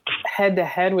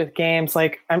head-to-head with games.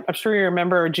 Like, I'm sure you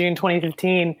remember June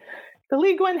 2015, the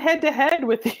league went head-to-head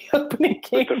with the opening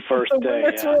game. The first day,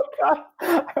 yeah.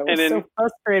 I was so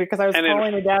frustrated because I was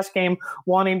following the Dash game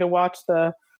wanting to watch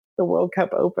the World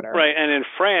Cup opener. Right, and in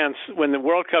France, when the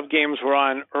World Cup games were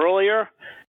on earlier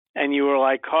and you were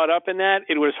caught up in that,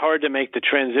 it was hard to make the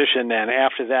transition then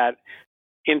after that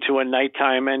into a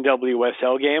nighttime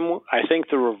NWSL game. I think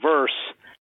the reverse.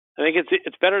 I think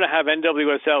it's better to have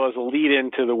NWSL as a lead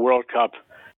into the World Cup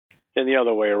than the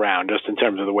other way around, just in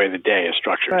terms of the way the day is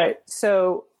structured. Right.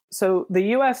 So the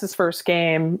U.S.'s first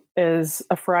game is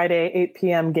a Friday 8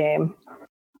 p.m. game.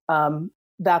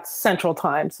 That's Central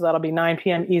Time, so that'll be 9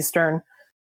 p.m. Eastern,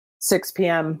 6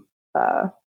 p.m.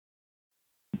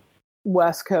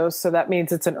 West Coast. So that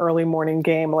means it's an early morning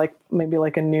game, maybe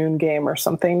a noon game or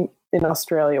something in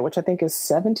Australia, which I think is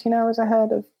 17 hours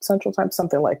ahead of Central Time,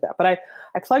 something like that. But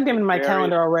I plugged him in my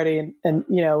calendar already, and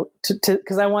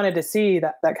because I wanted to see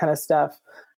that kind of stuff.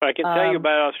 What I can tell you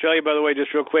about Australia, by the way,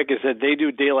 just real quick, is that they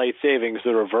do daylight savings,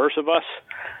 the reverse of us.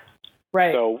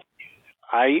 Right. So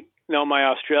I know my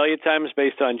Australia time is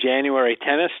based on January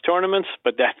tennis tournaments,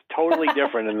 but that's totally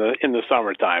different in the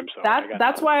summertime. So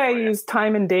that's why I use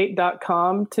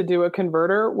timeanddate.com to do a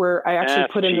converter where I actually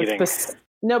put in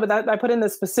I put in the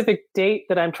specific date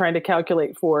that I'm trying to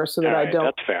calculate for, so that I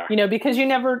don't. That's fair. Because you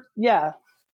never,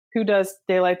 who does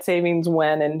daylight savings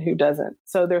when and who doesn't.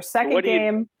 So their second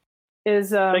game is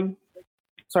sorry,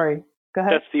 go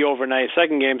ahead. That's the overnight.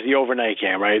 Second game is the overnight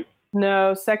game, right?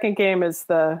 No, second game is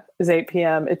 8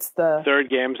 p.m. It's the third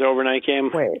game's the overnight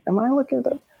game. Wait, am I looking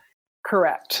at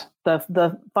correct?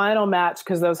 The final match,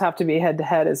 because those have to be head to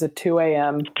head, is a 2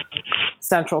 a.m.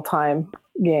 Central Time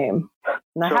game.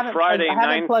 And so I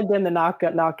haven't plugged in the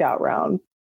knockout round.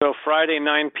 So Friday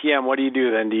 9 p.m. What do you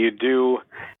do then? Do you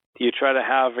try to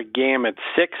have a game at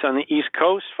 6 on the East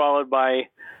Coast, followed by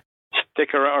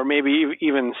or maybe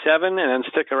even 7, and then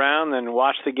stick around and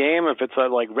watch the game? If it's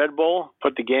like Red Bull,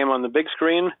 put the game on the big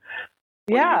screen.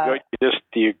 Yeah. Do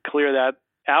you clear that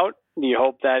out? Do you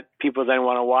hope that people then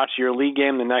want to watch your league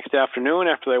game the next afternoon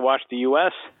after they watch the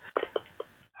U.S.?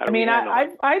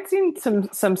 I'd seen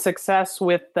some success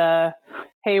with the,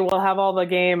 hey, we'll have all the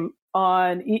game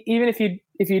on, even if you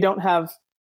don't have,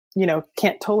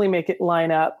 can't totally make it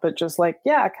line up, but just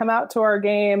come out to our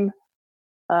game,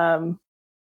 and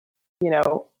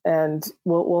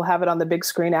we'll have it on the big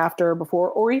screen after, before,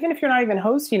 or even if you're not even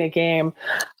hosting a game.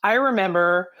 I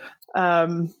remember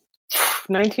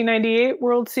 1998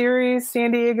 World Series,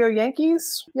 San Diego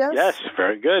Yankees. Yes,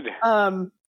 very good.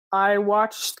 I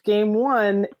watched game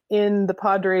 1 in the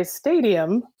Padres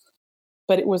Stadium,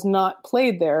 but it was not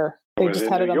played there. They just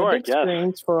had it on the big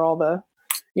screens for all the,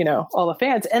 all the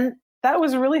fans. And that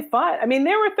was really fun. I mean,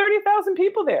 there were 30,000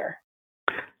 people there,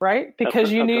 right? Because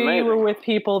you knew amazing. You were with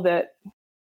people that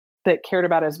cared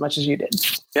about it as much as you did.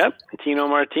 Yep. Tino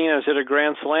Martinez hit a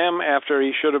grand slam after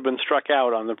he should have been struck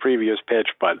out on the previous pitch,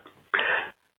 but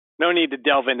no need to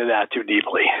delve into that too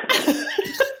deeply.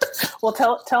 Well,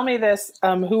 tell me this: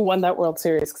 who won that World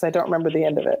Series? Because I don't remember the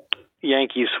end of it.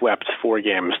 Yankees swept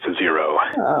 4-0.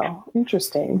 Oh,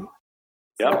 interesting.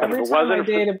 Yep. So every time I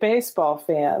date a baseball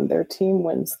fan, their team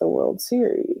wins the World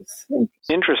Series.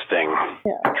 Interesting.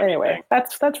 Yeah. Anyway,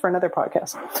 that's for another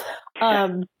podcast.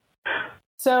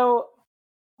 So,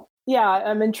 yeah,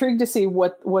 I'm intrigued to see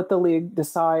what the league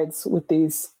decides with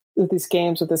these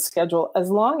games, with this schedule. As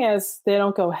long as they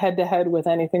don't go head to head with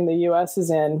anything the U.S.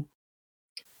 is in,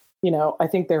 I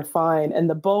think they're fine. And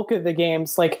the bulk of the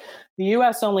games, like the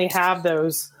U.S. only have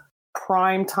those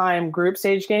prime time group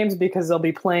stage games because they'll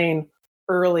be playing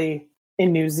early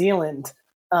in New Zealand.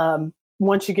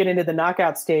 Once you get into the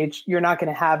knockout stage, you're not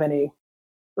going to have any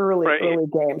early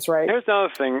games, right? Here's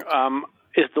another thing.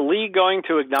 Is the league going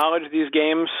to acknowledge these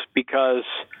games? Because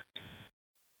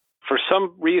for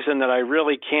some reason that I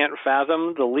really can't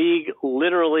fathom, the league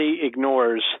literally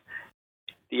ignores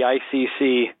the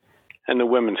ICC and the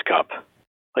Women's Cup.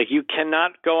 Like, you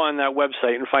cannot go on that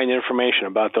website and find information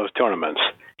about those tournaments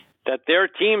that their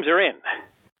teams are in.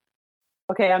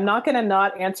 Okay, I'm not going to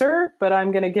not answer, but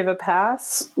I'm going to give a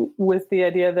pass with the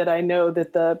idea that I know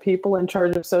that the people in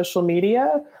charge of social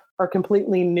media are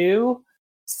completely new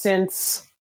since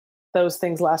those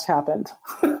things last happened.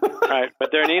 Right,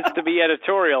 but there needs to be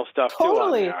editorial stuff too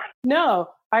on there. No,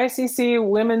 ICC,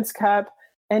 Women's Cup,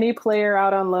 any player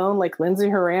out on loan, like Lindsey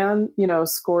Horan,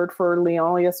 scored for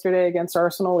Lyon yesterday against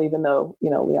Arsenal, even though,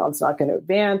 Lyon's not going to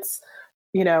advance.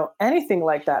 Anything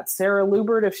like that. Sarah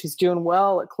Lubert, if she's doing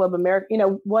well at Club America,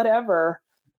 whatever,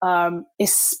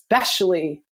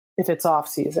 especially if it's off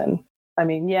season. I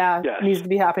mean, yes. It needs to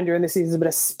be happening during the season, but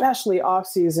especially off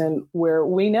season where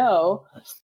we know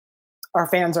our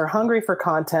fans are hungry for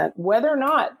content, whether or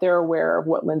not they're aware of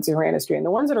what Lindsey Horan is doing.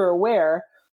 The ones that are aware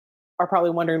are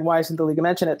probably wondering why isn't the league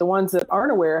mention it. The ones that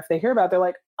aren't aware, if they hear about it, they're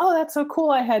like, oh, that's so cool.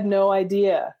 I had no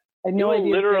idea. I had no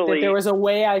idea that there was a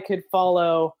way I could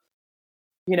follow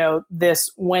this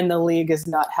when the league is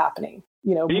not happening.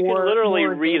 You can literally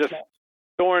read a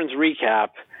Thorns recap.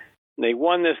 They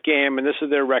won this game, and this is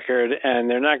their record, and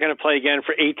they're not going to play again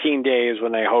for 18 days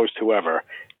when they host whoever.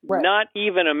 Right. Not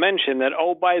even a mention that,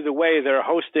 oh, by the way, they're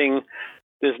hosting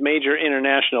this major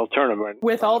international tournament.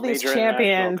 With all these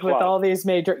champions, with all these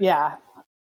major,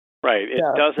 Right. It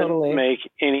doesn't make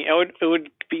any, it would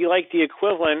be like the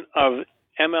equivalent of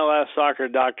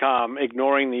MLSsoccer.com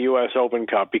ignoring the U.S. Open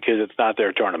Cup because it's not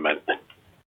their tournament.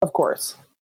 Of course.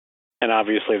 And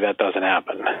obviously that doesn't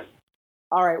happen.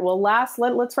 All right. Well,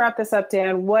 let's wrap this up,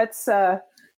 Dan. What's,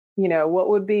 what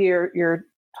would be your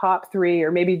top three,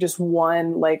 or maybe just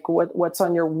one, like what's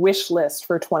on your wish list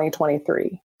for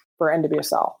 2023 for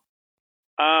NWSL?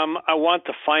 I want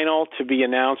the final to be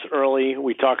announced early.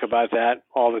 We talk about that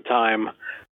all the time.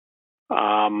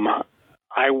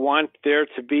 I want there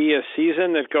to be a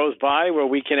season that goes by where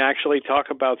we can actually talk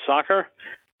about soccer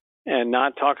and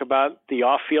not talk about the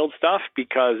off-field stuff,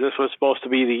 because this was supposed to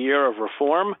be the year of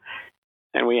reform.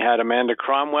 And we had Amanda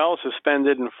Cromwell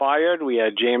suspended and fired. We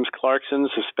had James Clarkson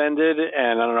suspended,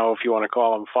 and I don't know if you want to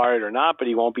call him fired or not, but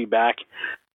he won't be back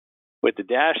with the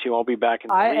Dash. He won't be back in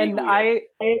the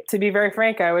league. To be very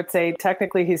frank, I would say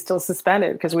technically he's still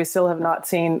suspended because we still have not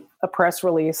seen a press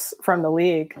release from the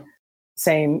league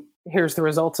saying, here's the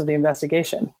results of the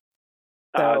investigation.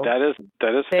 So that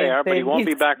is fair, but he won't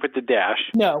be back with the Dash.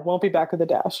 No, won't be back with the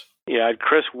Dash. Yeah,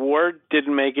 Chris Ward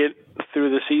didn't make it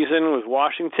through the season with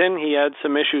Washington. He had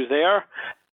some issues there.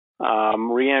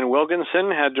 Rhiannon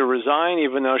Wilkinson had to resign,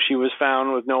 even though she was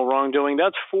found with no wrongdoing.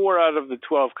 That's 4 out of the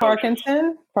 12 coaches.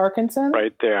 Parkinson?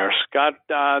 Right there. Scott,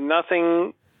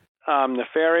 nothing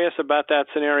nefarious about that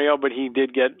scenario, but he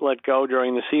did get let go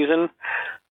during the season.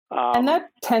 And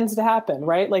that tends to happen,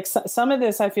 right? Like some of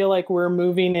this, I feel like we're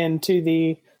moving into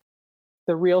the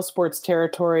real sports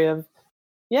territory of,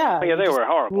 they were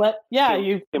horrible.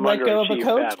 You let go of a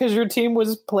coach because your team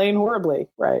was playing horribly,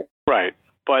 right? Right.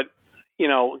 But,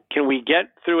 can we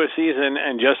get through a season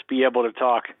and just be able to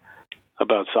talk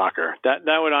about soccer? That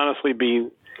would honestly be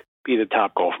the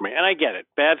top goal for me. And I get it.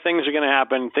 Bad things are going to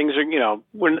happen. Things are,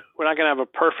 we're not going to have a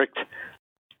perfect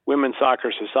women's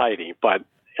soccer society, but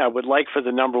I would like for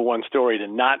the number one story to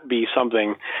not be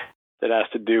something that has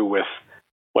to do with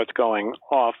what's going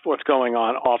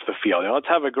on off the field. Let's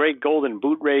have a great golden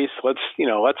boot race. Let's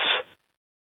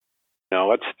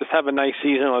just have a nice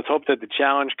season. Let's hope that the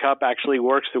Challenge Cup actually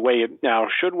works the way it now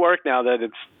should work, now that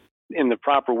it's in the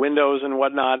proper windows and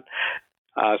whatnot.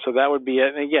 So that would be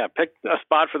it. And pick a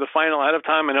spot for the final ahead of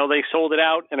time. I know they sold it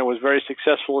out, and it was a very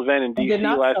successful event in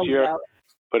DC last year.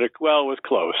 But it was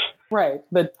close. Right.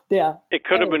 But yeah. It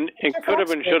could have been,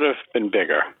 should have been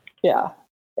bigger. Yeah.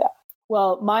 Yeah.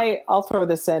 Well, I'll throw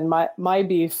this in, my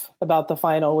beef about the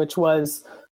final, which was,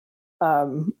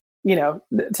 to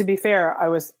be fair, I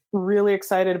was really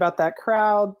excited about that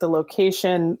crowd, the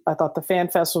location. I thought the Fan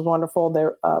Fest was wonderful.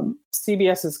 There,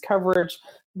 CBS's coverage,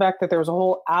 the fact that there was a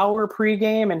whole hour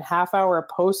pregame and half hour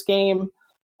postgame,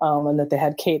 and that they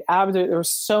had Kate Abbott. There were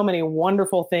so many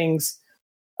wonderful things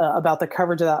about the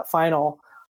coverage of that final.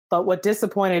 But what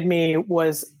disappointed me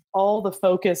was all the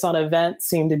focus on events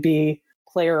seemed to be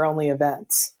player-only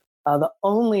events. The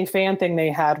only fan thing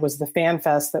they had was the Fan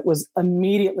Fest that was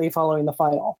immediately following the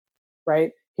final,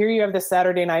 right? Here you have the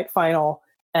Saturday night final,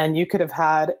 and you could have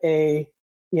had a,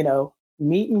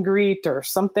 meet and greet or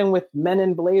something with Men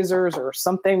in Blazers or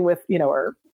something with,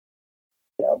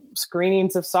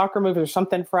 screenings of soccer movies or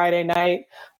something Friday night,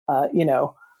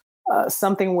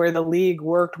 something where the league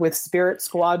worked with Spirit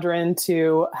Squadron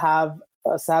to have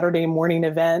a Saturday morning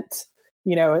event.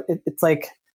 It's like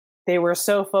they were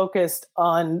so focused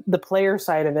on the player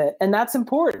side of it, and that's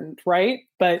important, right?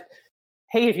 But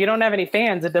hey, if you don't have any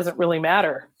fans, it doesn't really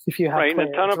matter if you have right. Players,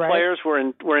 and a ton of players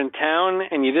were in town,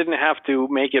 and you didn't have to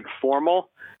make it formal.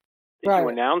 You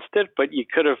announced it, but you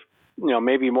could have,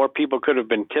 maybe more people could have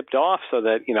been tipped off so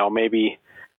that, maybe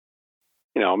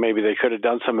they could have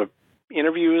done some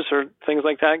interviews or things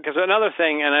like that. Because another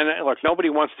thing, and look, nobody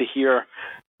wants to hear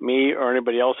me or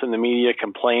anybody else in the media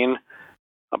complain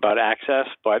about access,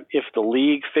 but if the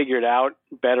league figured out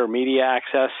better media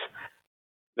access,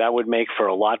 that would make for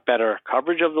a lot better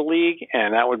coverage of the league,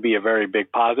 and that would be a very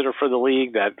big positive for the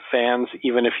league, that fans,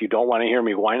 even if you don't want to hear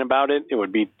me whine about it, it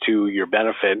would be to your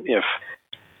benefit if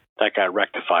that got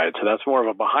rectified. So that's more of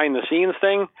a behind-the-scenes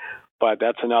thing, but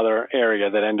that's another area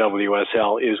that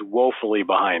NWSL is woefully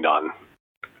behind on.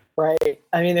 Right.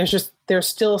 I mean, there's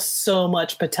still so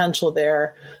much potential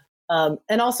there.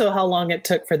 And also how long it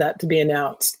took for that to be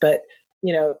announced. But,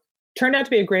 turned out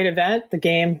to be a great event. The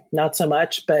game, not so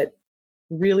much, but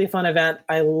really fun event.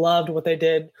 I loved what they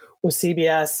did with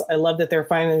CBS. I love that they're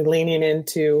finally leaning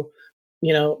into,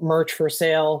 merch for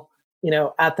sale,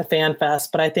 at the Fan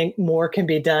Fest. But I think more can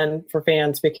be done for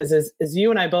fans because as you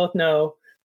and I both know,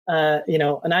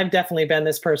 and I've definitely been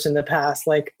this person in the past,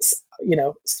 like,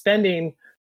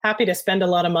 happy to spend a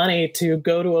lot of money to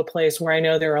go to a place where I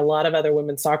know there are a lot of other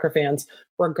women's soccer fans,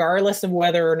 regardless of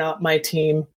whether or not my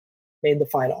team made the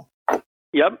final.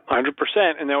 Yep, 100%.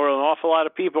 And there were an awful lot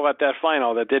of people at that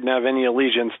final that didn't have any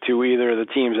allegiance to either of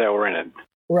the teams that were in it.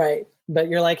 Right. But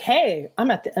you're like, hey,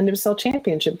 I'm at the NWSL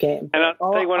championship game. And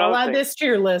I'll add this to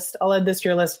your list.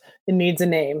 It needs a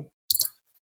name.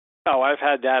 Oh, I've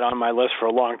had that on my list for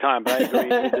a long time, but I agree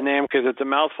with the name because it's a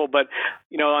mouthful. But,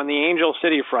 on the Angel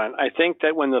City front, I think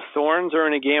that when the Thorns are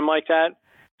in a game like that,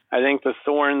 I think the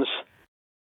Thorns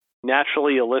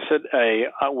naturally elicit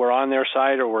we're on their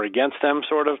side or we're against them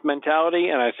sort of mentality.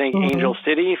 And I think Angel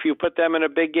City, if you put them in a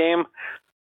big game,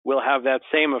 will have that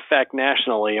same effect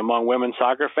nationally among women's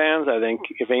soccer fans. I think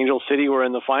if Angel City were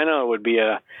in the final, it would be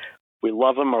we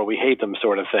love them or we hate them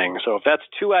sort of thing. So if that's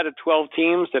 2 out of 12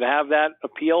 teams that have that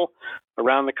appeal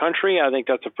around the country, I think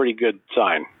that's a pretty good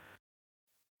sign.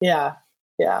 Yeah,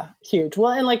 huge.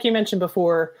 Well, and like you mentioned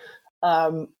before,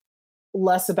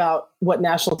 less about what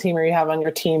national team you have on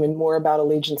your team and more about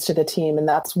allegiance to the team. And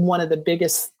that's one of the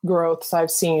biggest growths I've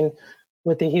seen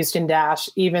with the Houston Dash,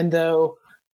 even though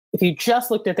if you just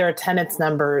looked at their attendance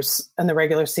numbers in the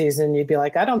regular season, you'd be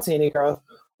like, I don't see any growth.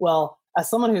 Well, as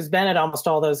someone who's been at almost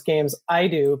all those games, I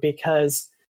do, because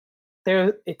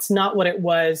it's not what it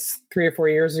was 3 or 4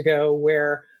 years ago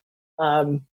where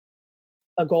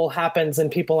a goal happens and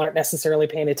people aren't necessarily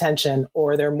paying attention,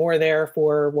 or they're more there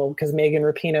because Megan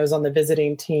Rapinoe's on the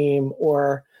visiting team,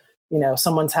 or,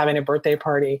 someone's having a birthday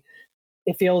party.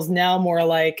 It feels now more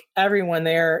like everyone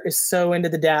there is so into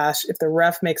the Dash. If the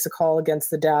ref makes a call against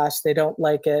the Dash, they don't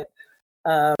like it.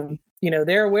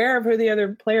 They're aware of who the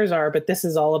other players are, but this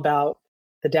is all about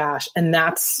the Dash. And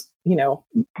that's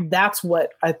what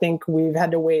I think we've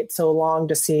had to wait so long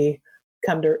to see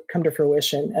come to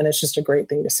fruition. And it's just a great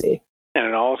thing to see. And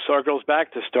it all circles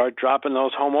back to start dropping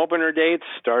those home opener dates,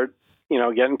 start,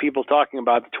 getting people talking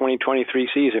about the 2023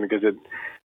 season, because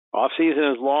off season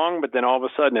is long, but then all of a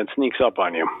sudden it sneaks up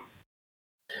on you.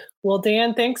 Well,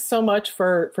 Dan, thanks so much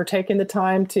for taking the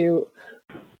time to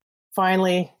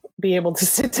finally be able to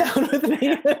sit down with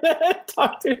me and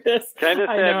talk through this. I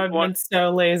know I've been so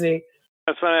lazy.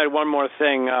 That's when I had one more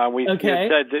thing. You had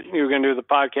said that you were going to do the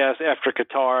podcast after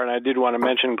Qatar, and I did want to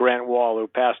mention Grant Wall, who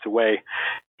passed away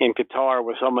in Qatar,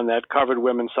 was someone that covered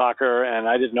women's soccer, and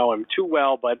I didn't know him too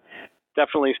well, but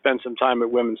definitely spent some time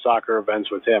at women's soccer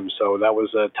events with him. So that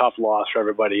was a tough loss for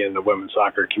everybody in the women's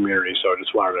soccer community. So I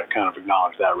just wanted to kind of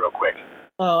acknowledge that real quick.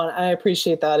 Oh, and I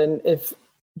appreciate that. And if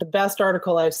the best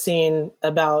article I've seen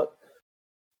about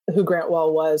who Grant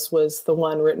Wall was the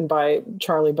one written by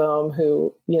Charlie Boehm,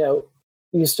 who,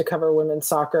 used to cover women's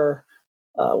soccer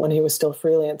when he was still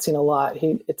freelancing a lot.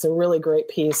 It's a really great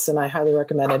piece, and I highly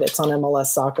recommend it. It's on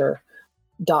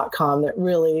MLSsoccer.com that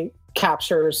really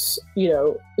captures,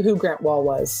 who Grant Wall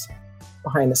was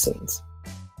behind the scenes.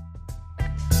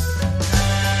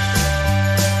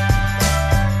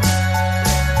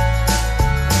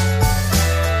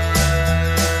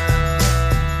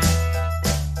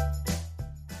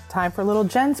 Time for a little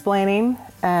Jensplaining,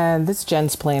 and this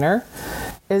Jensplainer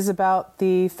is about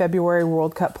the February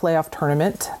World Cup playoff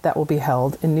tournament that will be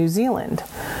held in New Zealand.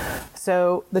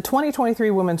 So the 2023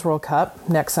 Women's World Cup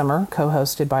next summer,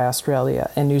 co-hosted by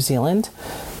Australia and New Zealand,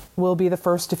 will be the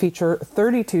first to feature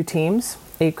 32 teams,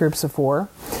 8 groups of 4.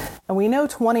 And we know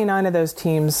 29 of those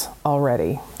teams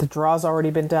already. The draw's already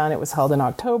been done. It was held in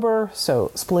October,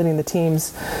 so splitting the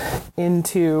teams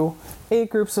into 8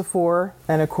 groups of 4,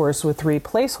 and of course with 3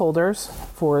 placeholders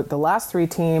for the last 3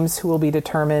 teams who will be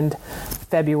determined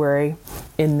February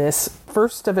in this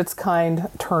first of its kind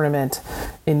tournament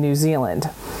in New Zealand.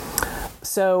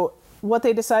 So what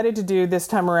they decided to do this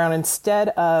time around, instead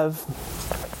of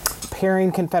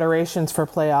pairing confederations for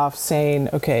playoffs, saying,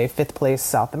 okay, 5th place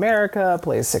South America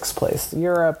plays 6th place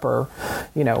Europe, or,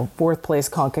 4th place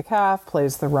CONCACAF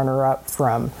plays the runner-up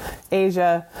from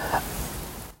Asia,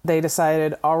 they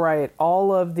decided, all right,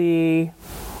 all of the,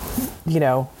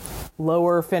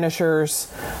 lower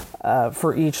finishers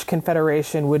for each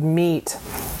confederation would meet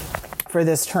for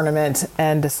this tournament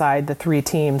and decide the 3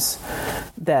 teams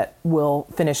that will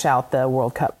finish out the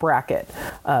World Cup bracket.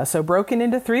 So broken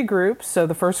into 3 groups. So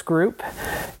the first group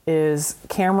is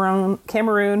Cameroon,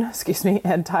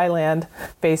 and Thailand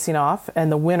facing off,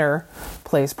 and the winner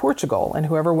plays Portugal. And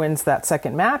whoever wins that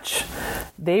second match,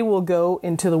 they will go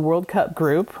into the World Cup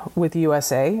group with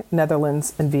USA,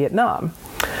 Netherlands, and Vietnam.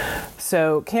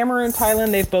 So Cameroon,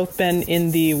 Thailand, they've both been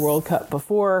in the World Cup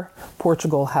before.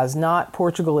 Portugal has not.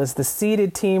 Portugal is the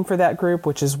seeded team for that group,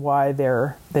 which is why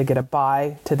they get a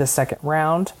bye to the second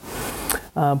round.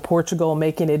 Portugal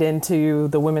making it into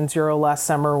the Women's Euro last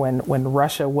summer when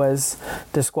Russia was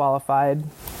disqualified.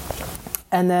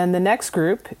 And then the next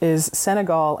group is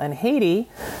Senegal and Haiti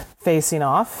facing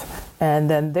off, and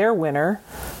then their winner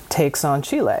takes on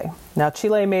Chile. Now,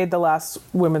 Chile made the last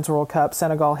Women's World Cup.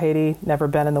 Senegal, Haiti, never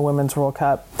been in the Women's World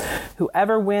Cup.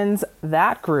 Whoever wins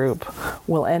that group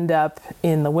will end up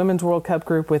in the Women's World Cup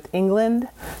group with England,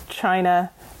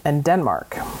 China, and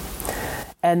Denmark.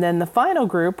 And then the final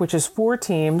group, which is 4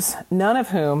 teams, none of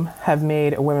whom have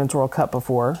made a Women's World Cup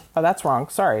before. Oh, that's wrong.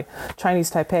 Sorry. Chinese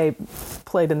Taipei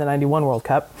played in the 91 World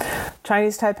Cup.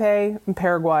 Chinese Taipei and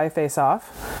Paraguay face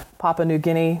off. Papua New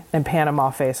Guinea and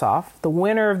Panama face off. The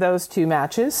winner of those 2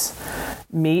 matches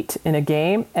meet in a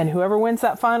game, and whoever wins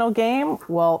that final game,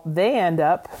 well, they end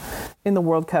up in the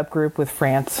World Cup group with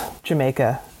France,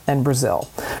 Jamaica, and Brazil.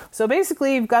 So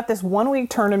basically, you've got this 1-week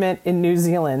tournament in New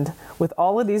Zealand with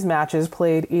all of these matches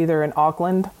played either in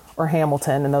Auckland or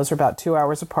Hamilton, and those are about 2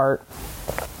 hours apart.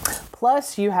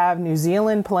 Plus, you have New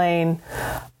Zealand playing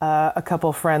a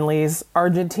couple friendlies,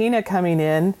 Argentina coming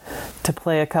in to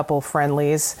play a couple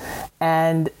friendlies,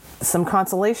 and some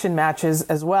consolation matches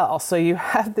as well. So you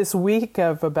have this week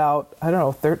of about,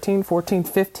 13, 14,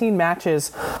 15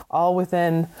 matches all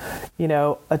within,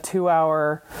 a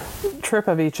 2-hour trip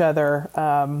of each other.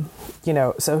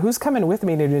 So who's coming with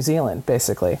me to New Zealand,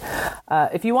 basically?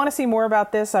 If you want to see more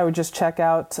about this, I would just check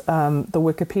out the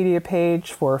Wikipedia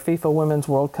page for FIFA Women's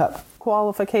World Cup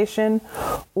qualification,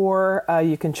 or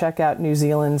you can check out New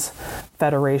Zealand's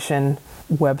Federation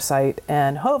website,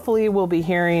 and hopefully we'll be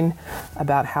hearing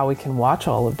about how we can watch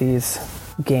all of these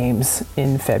games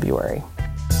in February.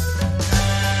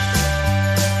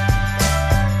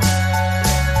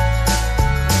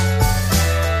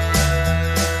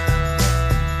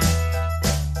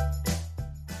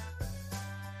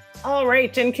 All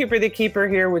right, Jen Cooper, the Keeper,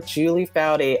 here with Julie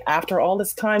Foudy. After all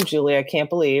this time, Julie, I can't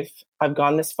believe I've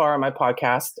gone this far on my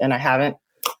podcast and I haven't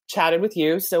chatted with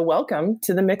you. So welcome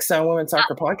to the Mix Zone Women's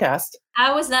Soccer Podcast.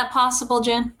 How is that possible,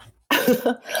 Jen? Maybe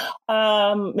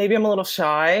I'm a little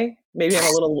shy. Maybe I'm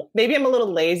a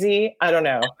little lazy. I don't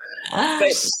know.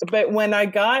 But when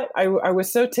I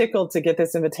was so tickled to get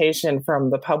this invitation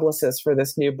from the publicist for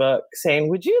this new book saying,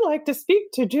 "Would you like to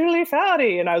speak to Julie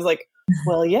Foudy?" And I was like,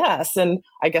 well, yes. And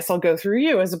I guess I'll go through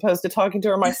you as opposed to talking to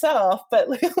her myself, but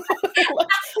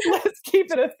let's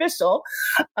keep it official.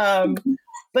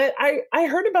 But I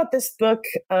heard about this book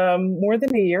more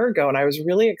than a year ago, and I was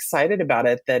really excited about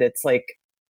it, that it's like,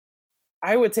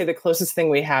 I would say the closest thing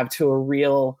we have to a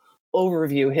real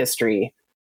overview history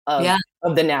of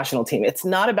the national team. It's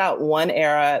not about one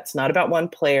era. It's not about one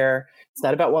player. It's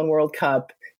not about one World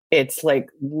Cup. It's like,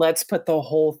 let's put the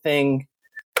whole thing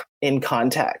in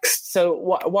context. So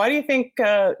why do you think,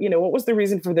 what was the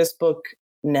reason for this book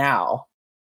now?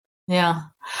 Yeah.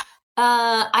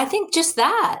 I think just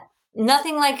that.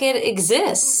 Nothing like it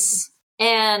exists.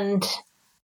 And,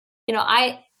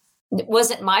 it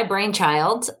wasn't my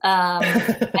brainchild.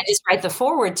 I just write the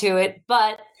foreword to it.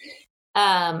 But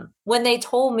when they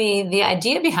told me the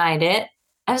idea behind it,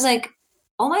 I was like,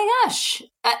 oh my gosh.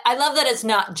 I love that it's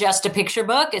not just a picture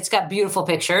book. It's got beautiful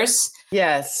pictures.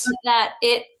 Yes.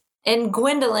 And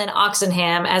Gwendolyn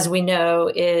Oxenham, as we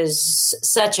know, is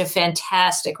such a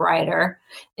fantastic writer.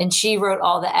 And she wrote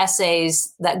all the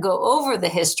essays that go over the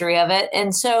history of it.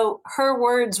 And so her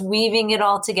words weaving it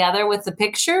all together with the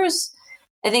pictures,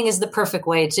 I think is the perfect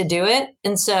way to do it.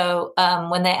 And so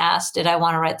when they asked, did I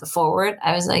want to write the foreword?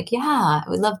 I was like, yeah, I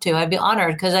would love to. I'd be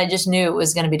honored because I just knew it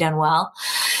was going to be done well.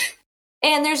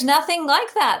 And there's nothing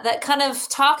like that kind of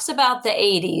talks about the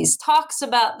 80s, talks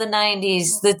about the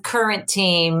 90s, the current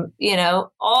team,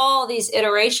 all these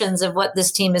iterations of what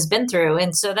this team has been through.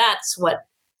 And so that's what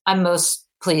I'm most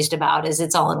pleased about, is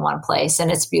it's all in one place and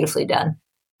it's beautifully done.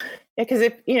 Yeah, because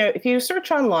if you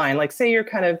search online, like say you're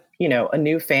kind of, a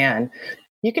new fan,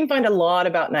 you can find a lot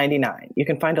about 99. You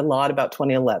can find a lot about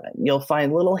 2011. You'll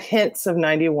find little hints of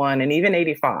 91 and even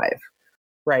 85,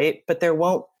 right? But there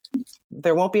won't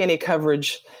be any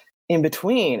coverage in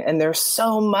between. And there's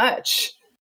so much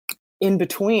in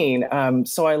between.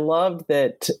 So I love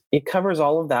that it covers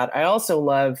all of that. I also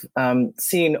love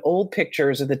seeing old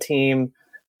pictures of the team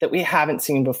that we haven't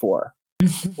seen before,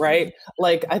 right?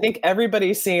 Like, I think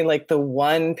everybody's seen like the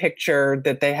one picture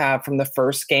that they have from the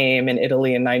first game in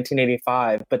Italy in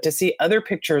 1985, but to see other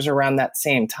pictures around that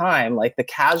same time, like the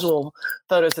casual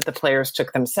photos that the players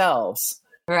took themselves,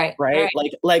 right?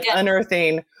 Like yeah.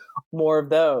 Unearthing more of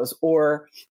those, or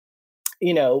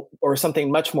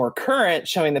something much more current,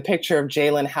 showing the picture of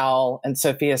Jalen Howell and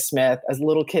Sophia Smith as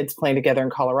little kids playing together in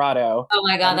Colorado. Oh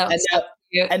my God, that was so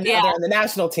cute. And now they're on the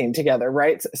national team together,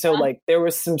 right? So like there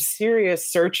was some serious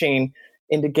searching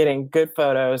into getting good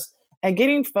photos and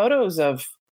getting photos of,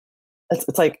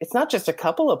 it's like, it's not just a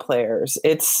couple of players.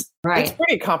 It's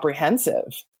pretty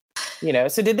comprehensive,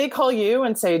 So did they call you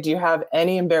and say, do you have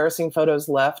any embarrassing photos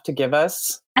left to give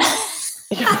us?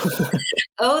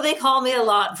 Oh, they call me a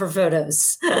lot for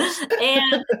photos.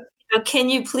 And can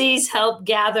you please help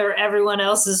gather everyone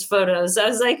else's photos? I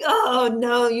was like, oh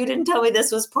no, you didn't tell me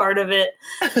this was part of it.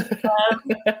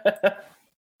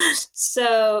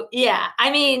 So yeah,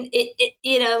 I mean, it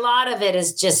a lot of it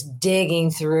is just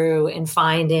digging through and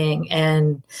finding,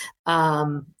 and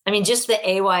just the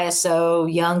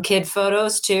AYSO young kid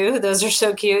photos too. Those are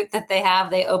so cute that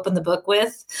they open the book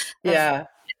with. Yeah.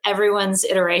 Everyone's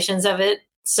iterations of it.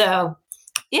 So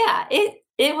yeah,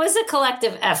 it was a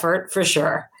collective effort for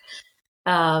sure.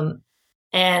 And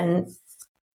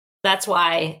that's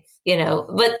why,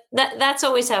 but that's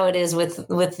always how it is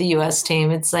with the US team.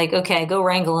 It's like, okay, go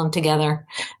wrangle them together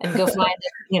and go find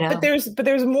it, But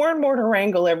there's more and more to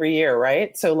wrangle every year,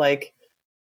 right? So like,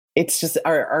 it's just,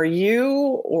 are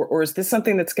you, or is this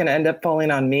something that's going to end up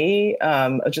falling on me?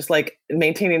 Just like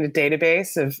maintaining a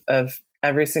database of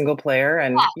every single player,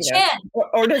 and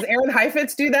or does Aaron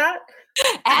Heifetz do that?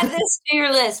 Add this to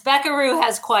your list. Becca Rue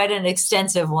has quite an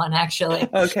extensive one, actually.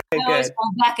 Okay, good.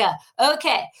 Becca,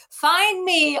 okay, find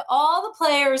me all the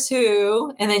players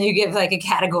who, and then you give like a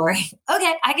category.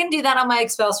 Okay, I can do that on my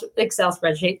Excel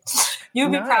spreadsheet. You'll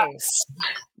be proud.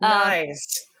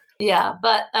 Nice. Yeah,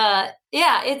 but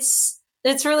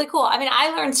it's really cool. I mean,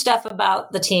 I learned stuff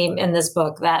about the team in this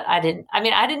book that I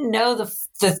didn't know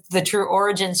the true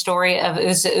origin story of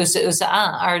Usa,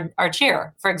 our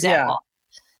cheer, for example. Yeah.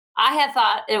 I had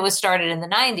thought it was started in the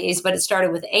 90s, but it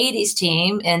started with the 80s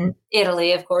team in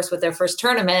Italy, of course, with their first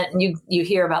tournament. And you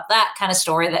hear about that kind of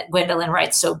story that Gwendolyn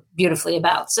writes so beautifully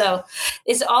about. So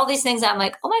it's all these things that I'm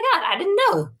like, oh my God, I didn't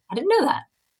know that.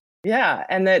 Yeah.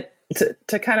 And that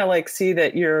to kind of like see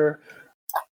that you're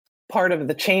part of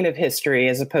the chain of history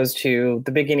as opposed to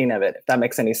the beginning of it, if that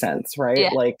makes any sense. Right.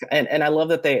 Yeah. Like, and I love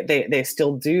that they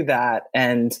still do that.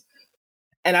 And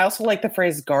I also like the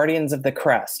phrase guardians of the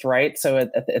crest, right? So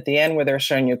at the end where they're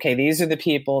showing you, okay, these are the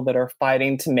people that are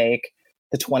fighting to make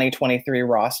the 2023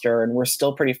 roster, and we're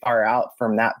still pretty far out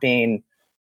from that being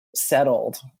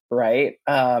settled, right?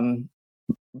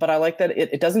 But I like that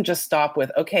it doesn't just stop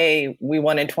with, okay, we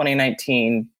won in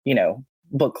 2019,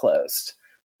 book closed.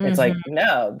 It's like,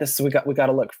 no, we got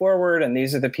to look forward, and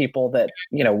these are the people that,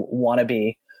 want to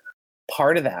be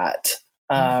part of that.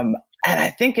 And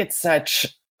I think it's such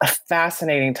a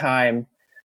fascinating time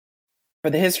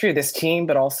for the history of this team,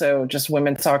 but also just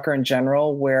women's soccer in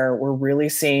general, where we're really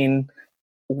seeing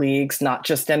leagues, not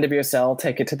just NWSL,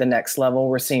 take it to the next level.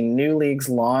 We're seeing new leagues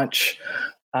launch.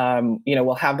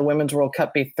 We'll have the Women's World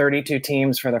Cup be 32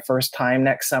 teams for the first time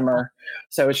next summer.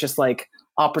 So it's just like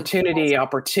opportunity. Yeah.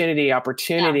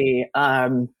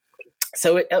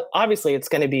 So obviously it's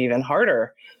going to be even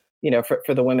harder,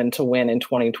 for the women to win in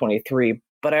 2023.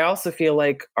 But I also feel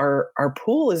like our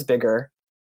pool is bigger.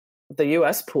 The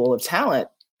U.S. pool of talent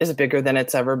is bigger than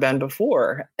it's ever been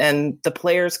before. And the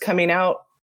players coming out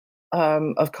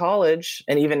of college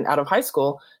and even out of high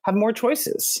school have more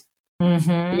choices.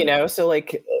 Mm-hmm. So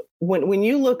like when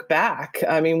you look back,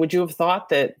 I mean, would you have thought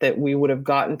that we would have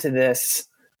gotten to this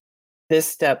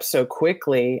step so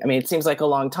quickly? I mean, it seems like a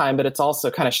long time, but it's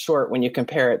also kind of short when you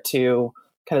compare it to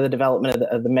kind of the development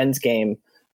of the men's game.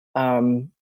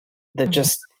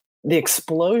 Just the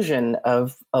explosion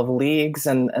of leagues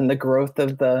and the growth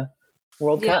of the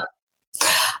World Cup.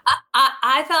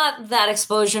 I thought that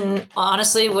explosion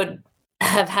honestly would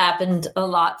have happened a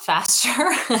lot faster.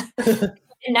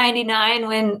 In 99,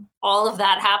 when all of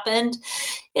that happened,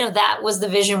 that was the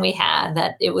vision we had,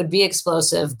 that it would be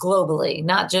explosive globally,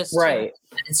 not just right. In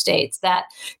the United States, that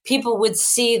people would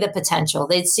see the potential.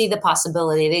 They'd see the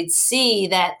possibility. They'd see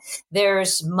that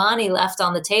there's money left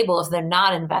on the table if they're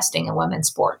not investing in women's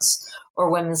sports or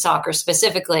women's soccer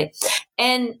specifically.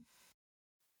 And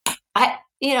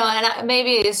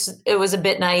maybe it was a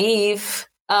bit naive.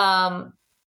 And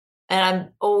I'm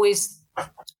always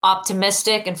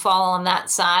optimistic and fall on that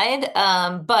side.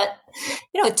 But,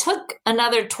 it took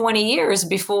another 20 years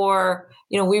before,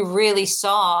 we really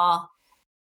saw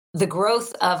the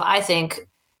growth of, I think,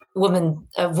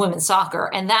 women's soccer.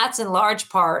 And that's in large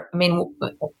part,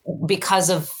 because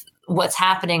of what's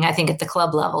happening, I think, at the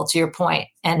club level, to your point,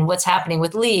 and what's happening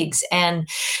with leagues. And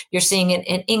you're seeing it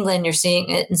in England, you're seeing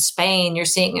it in Spain, you're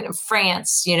seeing it in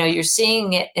France, you're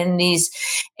seeing it in these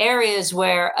areas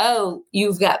where,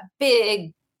 you've got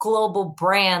big global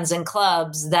brands and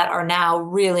clubs that are now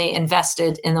really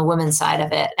invested in the women's side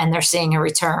of it, and they're seeing a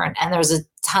return, and there's a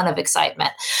ton of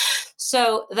excitement.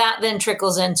 So that then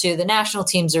trickles into the national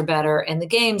teams are better and the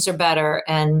games are better.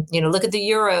 And, look at the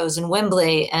Euros and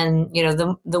Wembley and,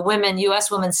 the women,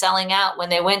 US women selling out when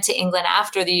they went to England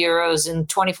after the Euros in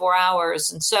 24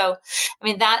 hours. And so,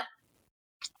 that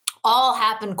all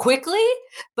happened quickly,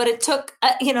 but it took,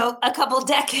 a couple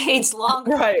decades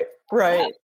longer.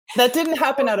 Right. That didn't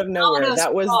happen out of nowhere.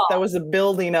 That was a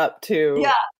building up to.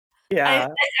 Yeah.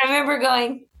 I remember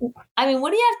going,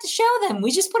 what do you have to show them?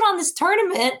 We just put on this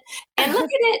tournament and look at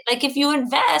it. Like, if you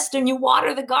invest and you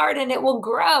water the garden, it will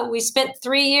grow. We spent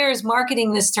 3 years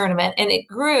marketing this tournament, and it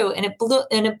grew and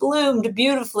it bloomed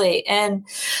beautifully. And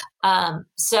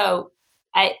so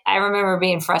I remember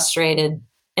being frustrated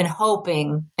and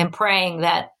hoping and praying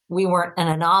that we weren't an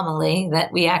anomaly,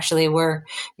 that we actually were,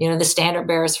 the standard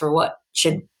bearers for what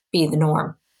should be the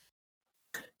norm.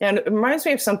 And it reminds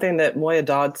me of something that Moya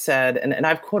Dodd said, and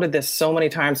I've quoted this so many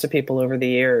times to people over the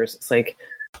years. It's like,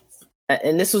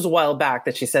 and this was a while back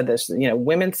that she said this,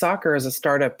 women's soccer is a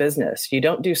startup business. You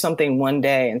don't do something one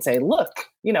day and say, look,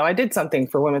 I did something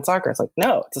for women's soccer. It's like,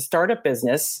 no, it's a startup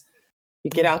business.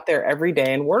 You get out there every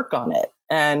day and work on it.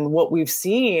 And what we've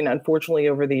seen, unfortunately,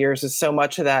 over the years is so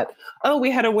much of that,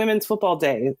 we had a women's football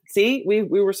day. See, we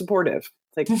were supportive.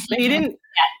 It's like,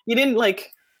 you didn't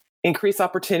like increase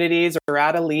opportunities or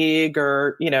add a league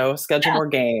or, schedule more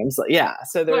games. Yeah.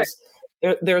 So there's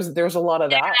a lot of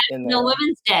that in there. No,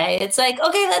 Women's Day. It's like,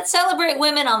 okay, let's celebrate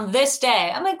women on this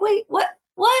day. I'm like, wait, what?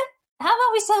 How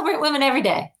about we celebrate women every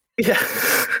day? Yeah.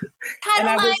 Kind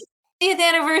of like 50th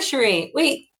anniversary.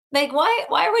 Wait, like, why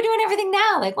are we doing everything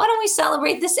now? Like, why don't we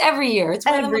celebrate this every year? It's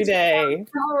one every of the day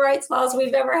civil rights laws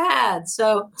we've ever had.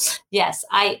 So yes,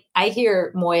 I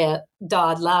hear Moya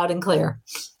Dodd loud and clear.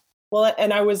 Well,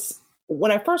 and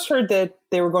when I first heard that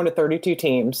they were going to 32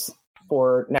 teams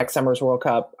for next summer's World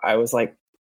Cup, I was like,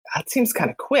 that seems kind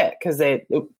of quick, because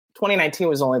 2019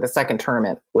 was only the second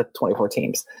tournament with 24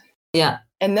 teams. Yeah.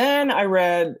 And then I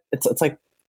read, it's like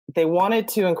they wanted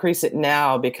to increase it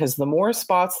now because the more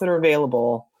spots that are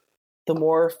available, the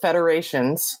more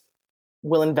federations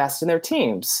will invest in their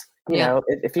teams.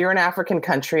 If you're an African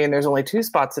country and there's only 2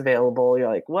 spots available,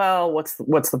 you're like, well, what's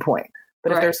the point?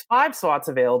 But if there's 5 slots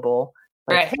available,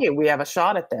 hey, we have a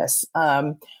shot at this.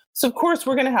 So, of course,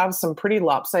 we're going to have some pretty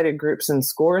lopsided groups and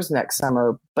scores next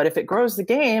summer. But if it grows the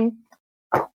game,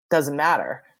 doesn't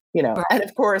matter. And,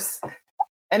 of course,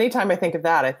 anytime I think of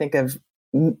that, I think of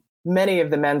many of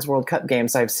the men's World Cup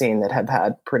games I've seen that have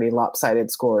had pretty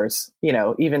lopsided scores,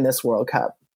 even this World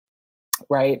Cup.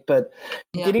 Right. But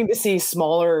getting to see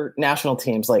smaller national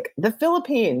teams like the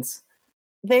Philippines,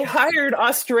 they hired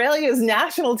Australia's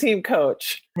national team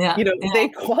coach. They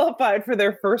qualified for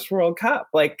their first World Cup.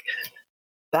 Like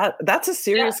that's a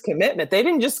serious commitment. They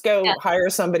didn't just go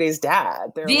hire somebody's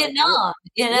dad. They're Vietnam,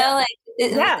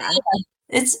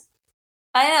 it's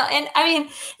I know. And I mean,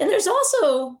 and there's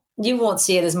also, you won't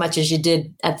see it as much as you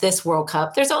did at this World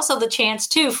Cup. There's also the chance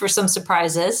too for some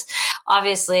surprises.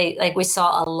 Obviously, like we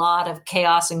saw a lot of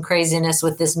chaos and craziness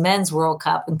with this men's World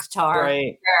Cup in Qatar.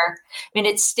 Right. Where, I mean,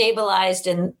 it stabilized,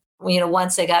 and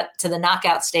once they got to the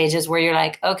knockout stages, where you're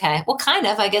like, okay, well, kind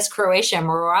of. I guess Croatia and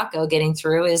Morocco getting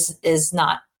through is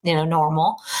not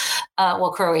normal.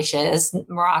 Well, Croatia is,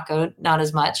 Morocco not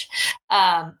as much,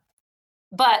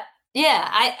 but.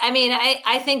 Yeah, I mean,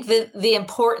 I think the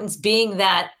importance being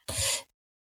that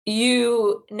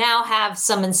you now have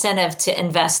some incentive to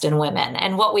invest in women.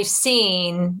 And what we've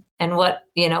seen and what,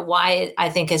 why I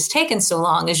think has taken so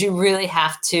long is you really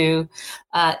have to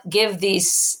give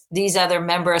these other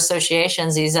member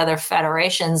associations, these other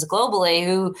federations globally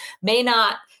who may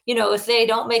not, if they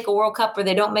don't make a World Cup or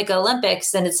they don't make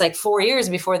Olympics, then it's like 4 years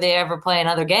before they ever play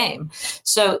another game.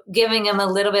 So giving them a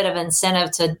little bit of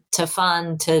incentive to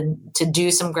fund, to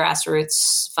do some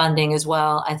grassroots funding as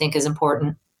well, I think is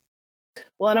important.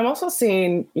 Well, and I'm also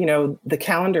seeing, the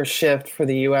calendar shift for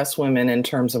the U.S. women in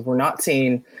terms of we're not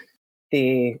seeing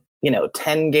the,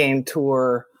 10-game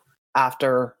tour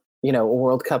after, a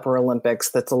World Cup or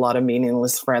Olympics. That's a lot of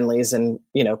meaningless friendlies and,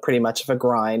 pretty much of a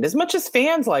grind. As much as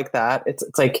fans like that, it's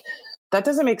like that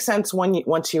doesn't make sense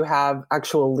once you have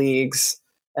actual leagues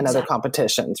and other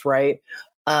competitions, right?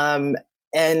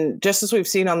 And just as we've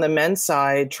seen on the men's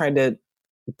side, trying to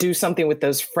do something with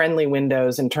those friendly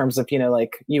windows in terms of,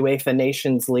 like UEFA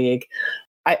Nations League,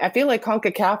 I feel like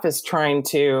CONCACAF is trying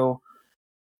to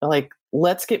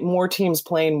let's get more teams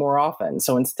playing more often.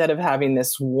 So instead of having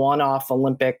this one-off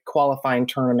Olympic qualifying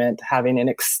tournament, having an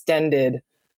extended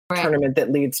tournament that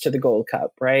leads to the Gold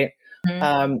Cup, right?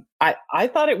 Mm-hmm. I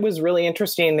thought it was really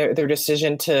interesting, their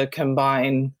decision to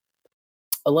combine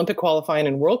Olympic qualifying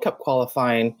and World Cup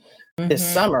qualifying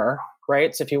this summer,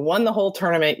 right? So if you won the whole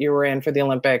tournament, you were in for the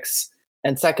Olympics,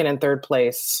 and second and third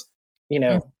place,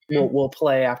 we'll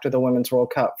play after the Women's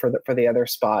World Cup for the other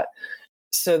spot,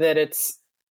 so that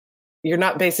you're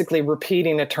not basically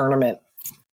repeating a tournament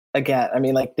again. I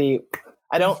mean,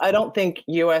 I don't think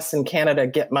US and Canada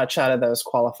get much out of those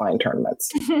qualifying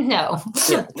tournaments. No.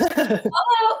 Yeah. Although,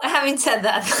 having said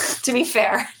that, to be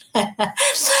fair,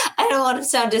 I don't want to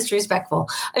sound disrespectful.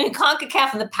 I mean,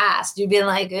 CONCACAF in the past, you'd be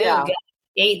like,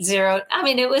 8-0. I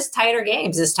mean, it was tighter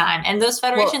games this time, and those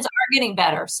federations are getting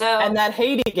better. So, and that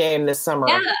Haiti game this summer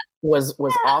was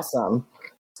awesome.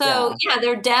 So,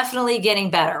 they're definitely getting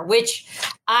better, which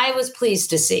I was pleased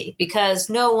to see, because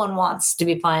no one wants to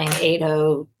be playing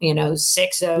 8-0,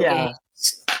 6-0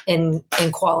 games in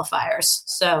qualifiers.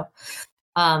 So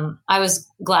I was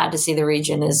glad to see the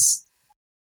region is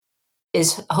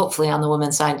hopefully on the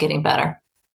women's side getting better.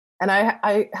 And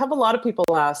I have a lot of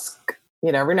people ask,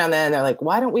 every now and then they're like,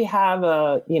 why don't we have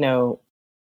a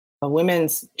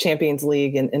women's Champions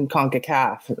League in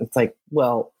CONCACAF? It's like,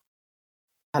 well,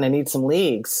 kind of need some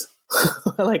leagues.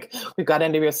 Like, we've got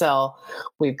NWSL,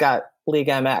 we've got League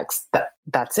MX.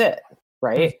 That's it,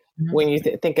 right? Mm-hmm. When you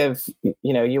think of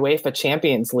UEFA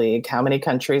Champions League, how many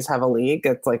countries have a league?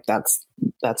 It's like that's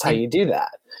how you do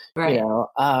that, right?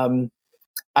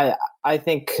 I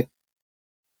think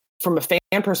from a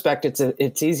fan perspective,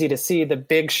 it's easy to see the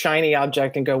big shiny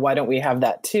object and go, why don't we have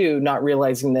that too? Not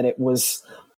realizing that it was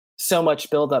so much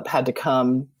buildup had to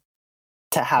come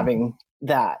to having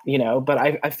that, but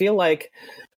I feel like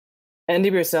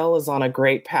NWSL is on a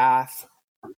great path.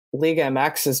 League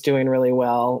MX is doing really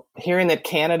well. Hearing that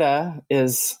Canada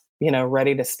is,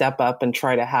 ready to step up and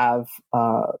try to have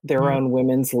their own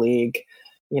women's league,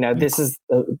 those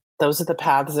are the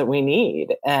paths that we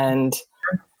need. And,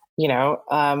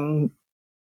 it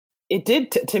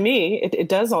did, to me, it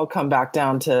does all come back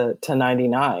down to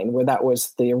 99, where that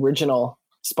was the original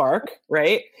spark,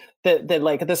 right?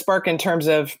 The spark in terms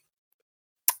of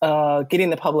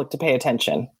getting the public to pay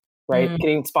attention, right?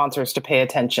 Getting sponsors to pay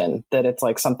attention, that it's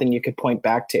like something you could point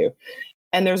back to.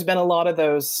 And there's been a lot of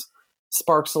those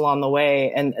sparks along the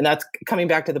way. And that's coming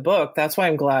back to the book. That's why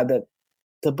I'm glad that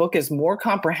the book is more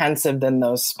comprehensive than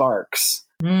those sparks.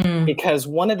 Because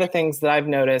one of the things that I've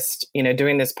noticed,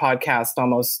 doing this podcast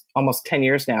almost 10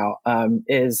 years now,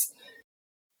 is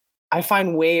I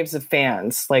find waves of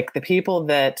fans, like the people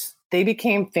that they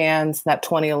became fans that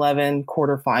 2011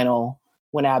 quarterfinal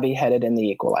when Abby headed in the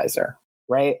equalizer,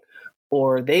 right?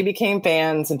 Or they became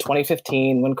fans in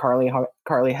 2015 when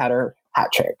Carly had her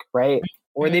hat trick, right?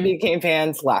 Or they became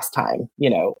fans last time,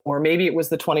 or maybe it was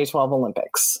the 2012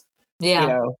 Olympics,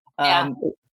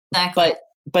 exactly.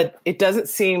 But it doesn't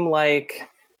seem like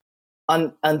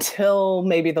until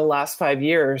maybe the last 5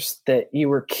 years that you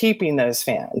were keeping those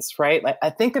fans, right? Like I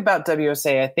think about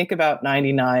WSA, I think about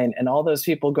 99 and all those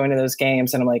people going to those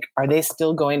games. And I'm like, are they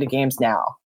still going to games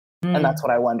now? And that's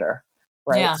what I wonder.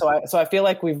 Right. Yeah. So I feel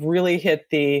like we've really hit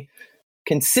the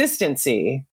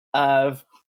consistency of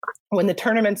when the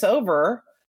tournament's over,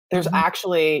 there's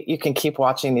actually, you can keep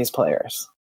watching these players.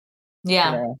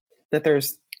 Yeah. You know, that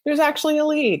there's actually a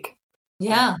league.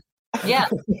 Yeah. Yeah.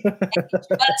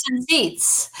 Butts and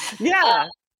seats. Yeah.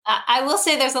 I will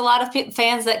say there's a lot of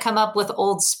fans that come up with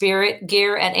old Spirit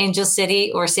gear at Angel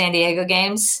City or San Diego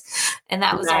games. And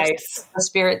that was nice. our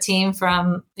Spirit team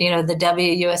from, the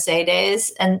WUSA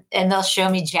days. And they'll show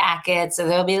me jackets or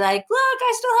they'll be like, look,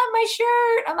 I still have my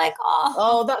shirt. I'm like,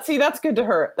 that's good to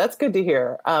hear. That's good to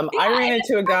hear. I ran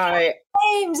into a guy.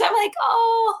 Games. I'm like,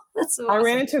 that's so awesome. I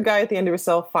ran into a guy at the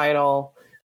NWSL final.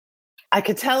 I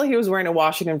could tell he was wearing a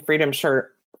Washington Freedom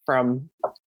shirt from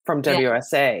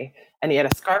WSA. And he had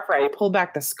a scarf right. He pulled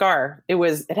back the scarf.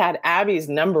 It had Abby's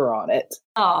number on it.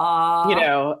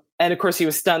 Aww. And of course he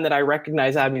was stunned that I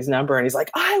recognized Abby's number. And he's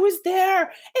like, I was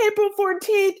there April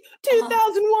 14th,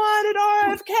 2001 at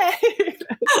RFK.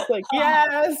 It's like,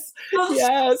 yes,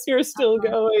 you're still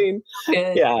going.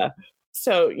 Good. Yeah.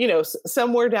 So,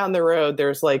 somewhere down the road,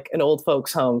 there's like an old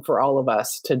folks home for all of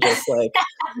us to just like,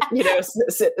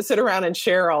 sit around and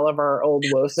share all of our old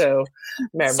WOSO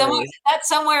memories.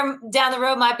 Somewhere down the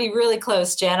road might be really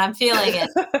close, Jen. I'm feeling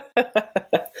it.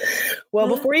 Well,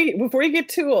 before you get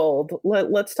too old,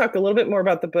 let's talk a little bit more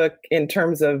about the book in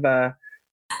terms of,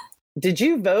 did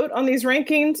you vote on these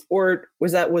rankings or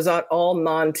was that all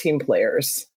non-team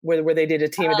players where they did a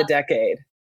team of the decade?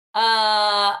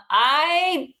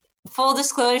 Full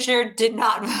disclosure, did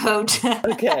not vote.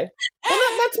 Okay.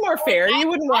 Well, that's more fair. You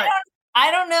wouldn't want.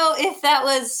 I don't know if that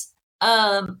was.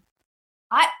 I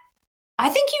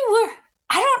think you were.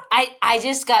 I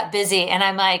just got busy, and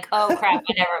I'm like, oh crap,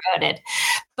 I never voted.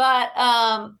 But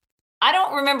I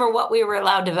don't remember what we were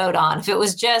allowed to vote on. If it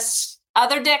was just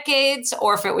other decades,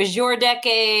 or if it was your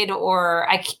decade, or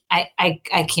I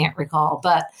can't recall.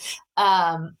 But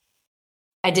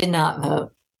I did not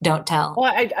vote. Don't tell.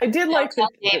 Well, I did don't like tell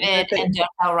David and don't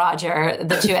tell Roger,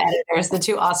 the two editors, the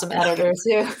two awesome editors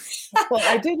who. Well,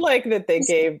 I did like that they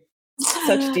gave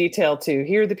such detail to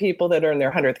here are the people that earned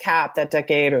their 100th cap that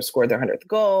decade or scored their 100th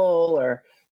goal or,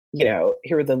 here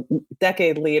are the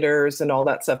decade leaders and all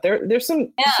that stuff. There's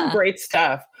some great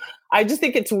stuff. I just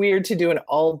think it's weird to do an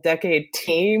all decade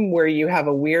team where you have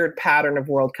a weird pattern of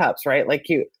World Cups, right? Like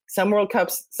some World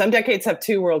Cups, some decades have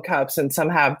 2 World Cups and some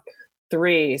have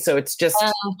 3, so it's just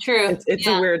true. It's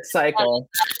a weird cycle.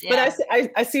 But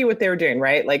I see what they were doing,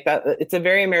 right? Like that, it's a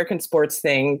very American sports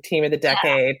thing. Team of the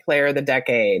decade, player of the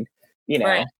decade,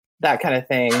 that kind of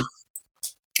thing.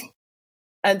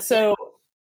 And so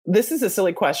this is a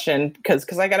silly question because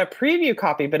I got a preview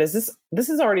copy, but this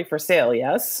is already for sale?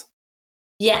 Yes.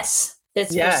 Yes,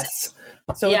 it's yes.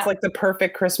 So it's like the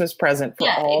perfect Christmas present for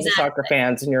all the soccer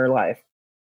fans in your life.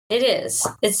 It is.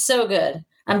 It's so good.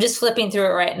 I'm just flipping through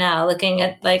it right now, looking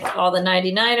at like all the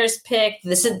 99ers picked.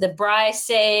 This is the Bryce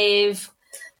save.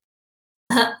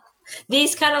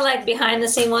 These kind of like behind the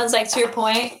scene ones, like to your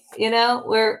point,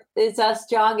 where it's us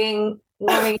jogging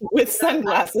with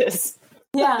sunglasses.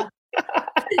 Yeah.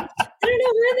 I don't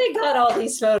know where they got all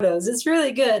these photos. It's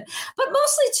really good. But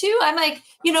mostly too, I'm like,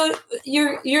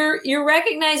 you're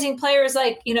recognizing players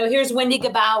like, here's Wendy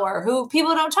Gebauer, who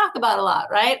people don't talk about a lot,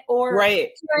 right? Or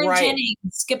Karen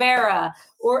Jennings, Gabera,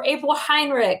 or April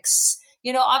Heinrichs.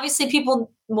 Obviously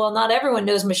not everyone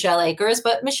knows Michelle Akers,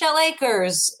 but Michelle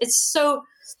Akers, it's so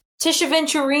Tisha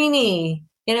Venturini,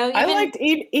 I liked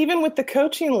even with the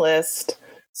coaching list.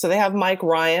 So they have Mike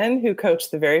Ryan, who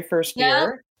coached the very first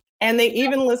year. And they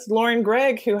even list Lauren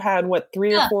Gregg, who had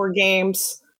 3 or 4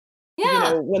 games,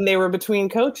 when they were between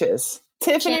coaches.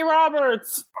 Tiffany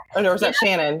Roberts, or was that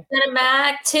Shannon? Shannon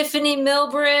Mack, Tiffany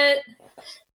Milbritt.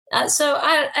 So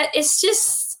it's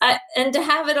just, and to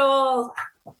have it all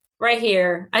right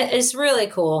here, it's really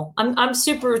cool. I'm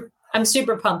super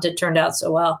pumped. It turned out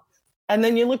so well. And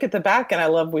then you look at the back, and I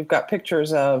love we've got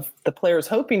pictures of the players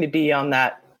hoping to be on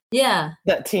that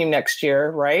team next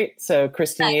year, right? So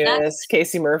Kristen Lewis,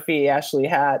 Casey Murphy, Ashley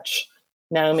Hatch,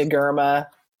 Naomi Girma.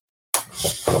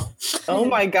 Oh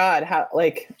my God!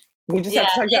 We just have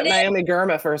to talk about Naomi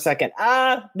Girma for a second.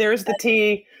 There's the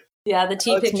tea. Yeah, the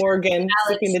tea. Alex Morgan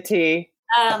sipping the tea.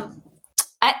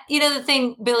 The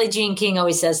thing Billie Jean King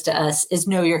always says to us is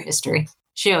know your history.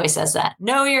 She always says that.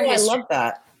 Know your history. I love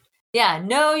that. Yeah,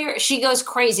 she goes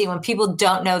crazy when people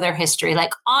don't know their history.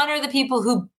 Like, honor the people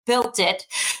who built it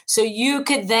so you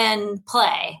could then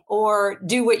play or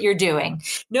do what you're doing.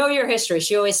 Know your history,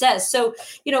 she always says. So,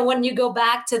 when you go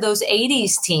back to those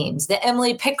 80s teams, the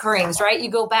Emily Pickerings, right? You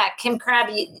go back, Kim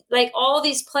Krabby, like all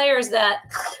these players that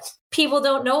people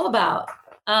don't know about.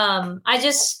 I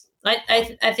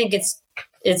think it's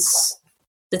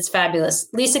fabulous.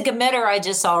 Lisa Gamitter, I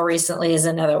just saw recently, is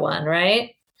another one,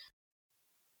 right?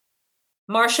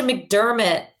 Marsha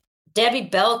McDermott, Debbie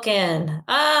Belkin.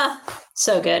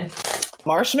 So good.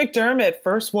 Marsha McDermott,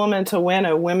 first woman to win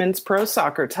a women's pro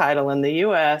soccer title in the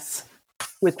U.S.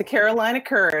 with the Carolina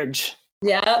Courage.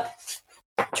 Yep.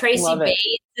 Tracy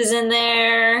Bates is in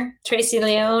there. Tracy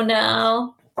Leone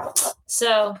now.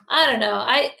 So I don't know.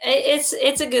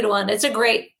 It's a good one. It's a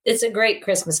great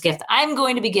Christmas gift. I'm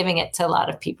going to be giving it to a lot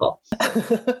of people.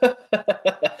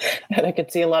 And I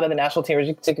could see a lot of the national teams.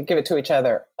 You could give it to each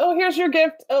other. Oh, here's your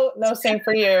gift. Oh, no, same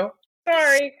for you.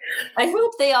 Sorry. I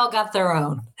hope they all got their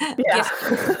own. Yeah.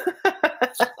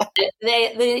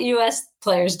 The U.S.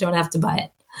 players don't have to buy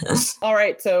it. All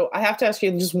right. So I have to ask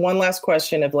you just one last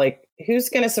question of who's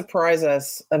going to surprise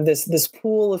us of this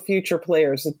pool of future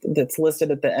players that's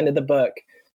listed at the end of the book?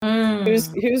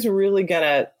 Who's really going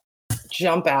to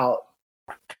jump out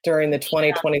during the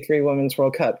 2023 Women's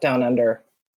World Cup Down Under?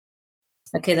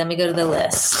 Okay, let me go to the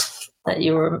list that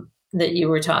you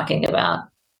were talking about.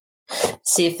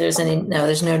 See if there's any. No,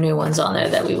 there's no new ones on there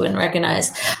that we wouldn't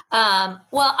recognize.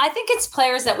 Well, I think it's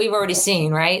players that we've already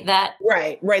seen, right?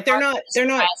 Right. They're not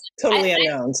totally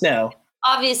unknowns. No.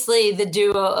 Obviously, the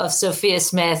duo of Sophia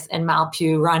Smith and Mal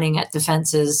Pugh running at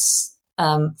defenses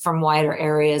from wider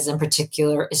areas in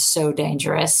particular is so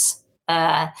dangerous.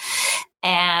 And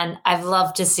I've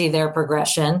loved to see their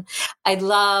progression. I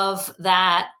love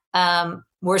that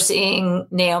we're seeing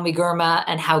Naomi Girma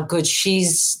and how good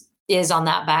is on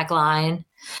that back line.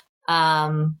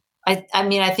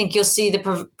 I think you'll see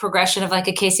the progression of like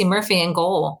a Casey Murphy in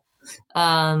goal.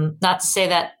 Not to say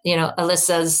that,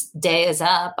 Alyssa's day is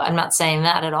up. I'm not saying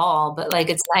that at all, but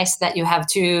it's nice that you have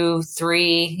 2,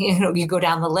 3, you go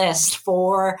down the list,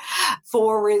 four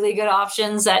really good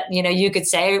options that, you could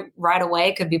say right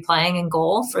away could be playing in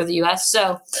goal for the US.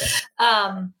 So,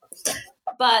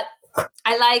 but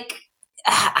I like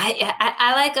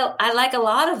a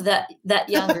lot of that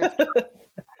younger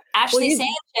Ashley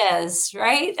Sanchez,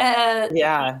 right?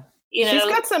 Yeah. She's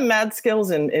got some mad skills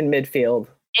in midfield.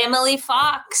 Emily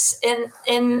Fox in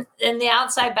the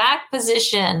outside back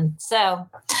position. So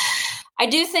I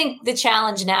do think the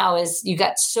challenge now is you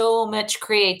got so much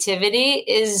creativity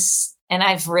and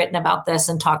I've written about this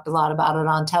and talked a lot about it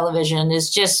on television, is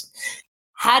just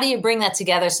how do you bring that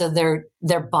together so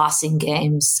they're bossing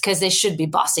games, because they should be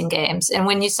bossing games. And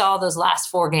when you saw those last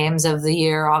 4 games of the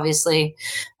year, obviously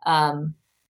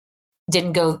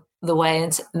didn't go the way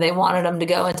they wanted them to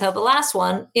go until the last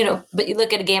one, but you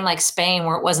look at a game like Spain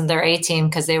where it wasn't their A team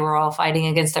because they were all fighting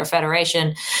against their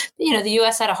federation. The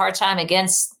U.S. had a hard time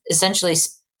against essentially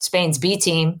Spain's B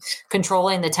team,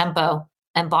 controlling the tempo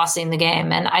and bossing the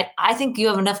game. And I think you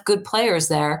have enough good players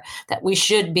there that we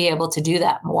should be able to do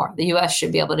that more. The U.S.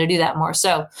 should be able to do that more.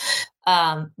 So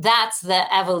that's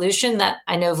the evolution that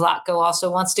I know Vlatko also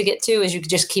wants to get to, is you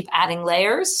could just keep adding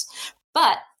layers.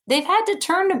 But they've had to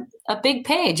turn a big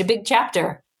page, a big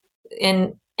chapter,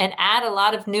 and add a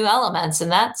lot of new elements.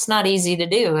 And that's not easy to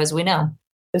do, as we know.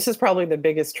 This is probably the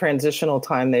biggest transitional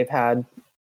time they've had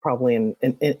probably in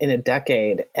a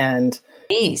decade. And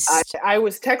I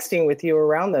was texting with you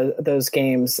around those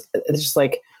games. It's just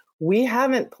we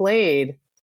haven't played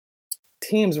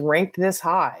teams ranked this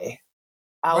high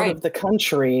out of the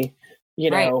country,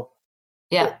 know.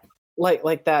 Yeah.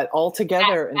 Like that all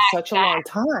together in such a long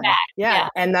time. Yeah.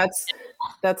 And that's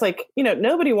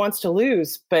nobody wants to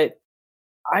lose, but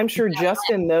I'm sure just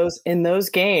in those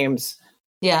games,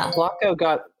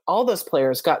 Vlatko all those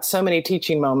players got so many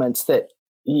teaching moments that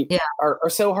are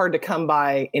so hard to come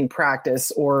by in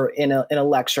practice or in a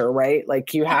lecture, right?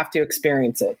 You have to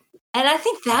experience it. And I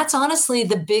think that's honestly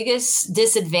the biggest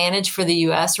disadvantage for the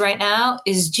U.S. right now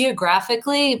is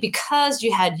geographically, because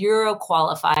you had Euro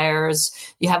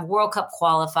qualifiers, you have World Cup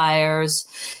qualifiers.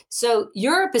 So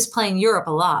Europe is playing Europe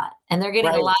a lot, and they're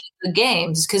getting a lot of good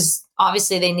games because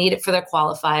obviously they need it for their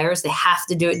qualifiers. They have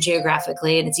to do it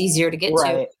geographically, and it's easier to get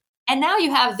to. And now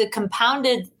you have the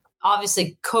compounded,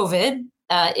 obviously, COVID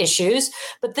issues.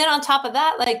 But then on top of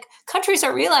that, countries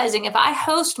are realizing if I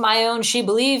host my own She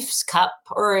Believes Cup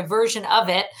or a version of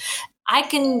it, I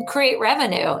can create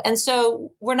revenue. And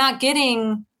so we're not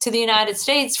getting to the United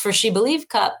States for She Believe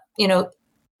Cup,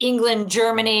 England,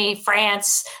 Germany,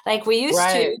 France, like we used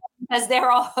to, because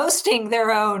they're all hosting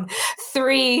their own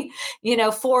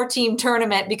 4-team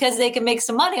tournament because they can make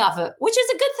some money off of it, which is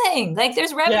a good thing. Like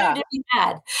there's revenue to be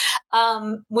had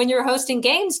when you're hosting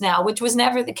games now, which was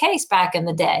never the case back in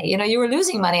the day. You were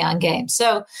losing money on games.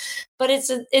 So, but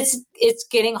it's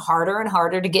getting harder and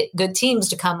harder to get good teams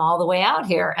to come all the way out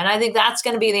here. And I think that's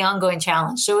going to be the ongoing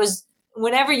challenge. So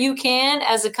whenever you can,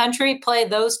 as a country, play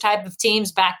those type of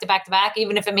teams back to back to back,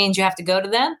 even if it means you have to go to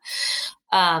them,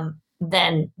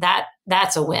 then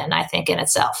that's a win, I think, in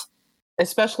itself.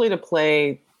 Especially to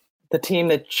play the team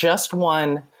that just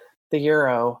won the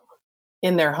Euro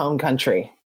in their home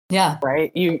country. Yeah.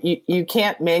 Right. You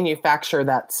can't manufacture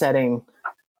that setting,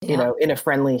 in a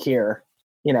friendly here,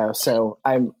 so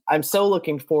I'm so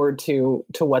looking forward to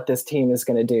what this team is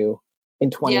going to do in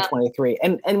 2023.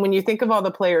 Yeah. And when you think of all the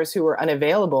players who are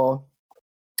unavailable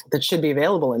that should be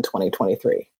available in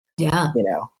 2023. Yeah.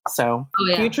 So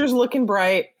future's looking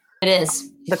bright. It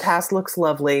is. The past looks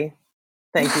lovely.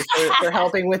 Thank you for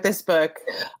helping with this book.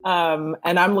 And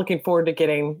I'm looking forward to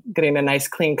getting a nice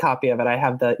clean copy of it. I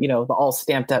have the all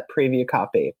stamped up preview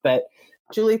copy. But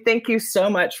Julie, thank you so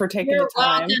much for taking the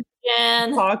time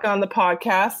to talk on the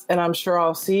podcast. And I'm sure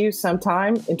I'll see you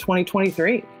sometime in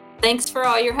 2023. Thanks for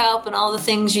all your help and all the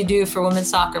things you do for women's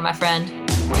soccer, my friend.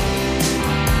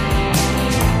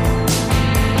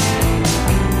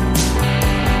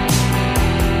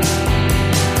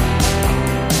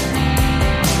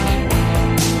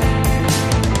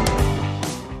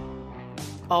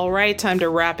 All right, time to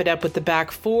wrap it up with the back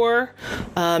four.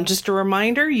 Just a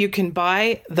reminder, you can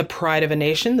buy The Pride of a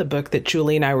Nation, the book that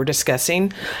Julie and I were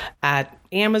discussing, at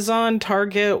Amazon,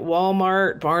 Target,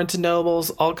 Walmart, Barnes &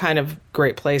 Nobles, all kind of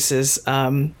great places.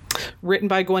 Written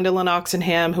by Gwendolyn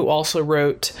Oxenham, who also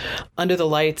wrote Under the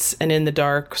Lights and In the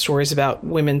Dark, stories about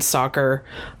women's soccer.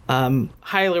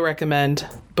 Highly recommend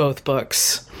both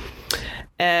books.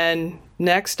 And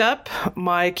next up,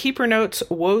 my Keeper Notes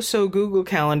WOSO Google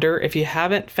Calendar. If you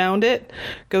haven't found it,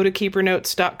 go to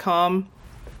keepernotes.com,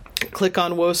 click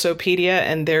on Wosopedia,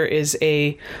 and there is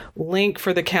a link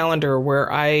for the calendar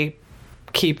where I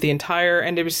keep the entire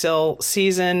NWSL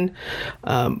season,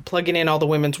 plugging in all the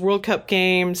Women's World Cup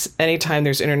games, anytime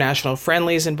there's international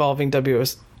friendlies involving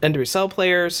NWSL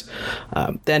players,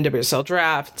 the NWSL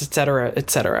draft, etc.,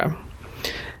 etc.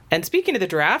 And speaking of the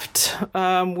draft,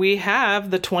 we have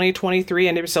the 2023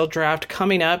 NWSL draft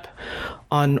coming up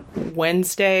on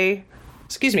Thursday,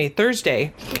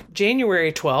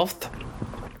 January 12th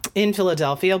in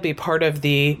Philadelphia. I'll be part of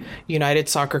the United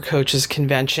Soccer Coaches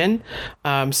Convention.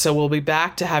 So we'll be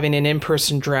back to having an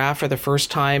in-person draft for the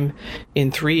first time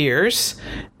in 3 years.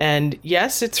 And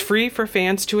yes, it's free for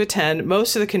fans to attend.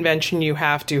 Most of the convention you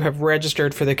have to have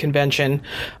registered for the convention,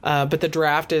 but the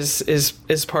draft is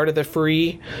part of the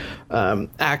free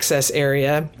access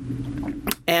area.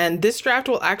 And this draft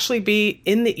will actually be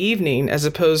in the evening as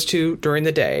opposed to during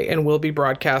the day, and will be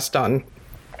broadcast on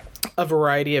a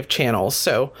variety of channels.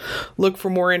 So look for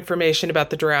more information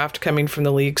about the draft coming from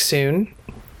the league soon.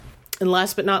 And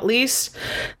last but not least,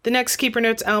 the next Keeper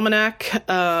Notes Almanac.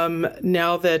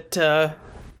 Now that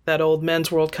that old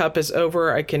Men's World Cup is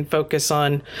over, I can focus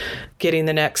on getting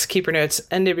the next Keeper Notes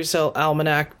NWSL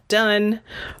Almanac done.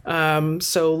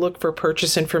 So look for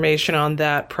purchase information on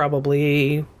that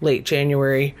probably late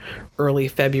January, early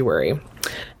February.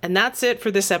 And that's it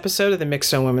for this episode of the Mixed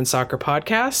Zone Women's Soccer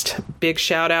Podcast. Big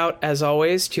shout out, as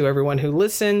always, to everyone who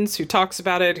listens, who talks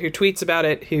about it, who tweets about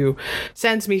it, who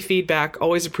sends me feedback.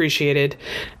 Always appreciated.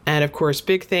 And of course,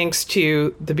 big thanks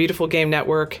to the Beautiful Game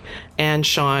Network and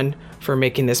Sean for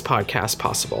making this podcast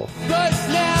possible. But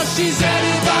now she's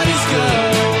everybody's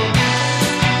girl.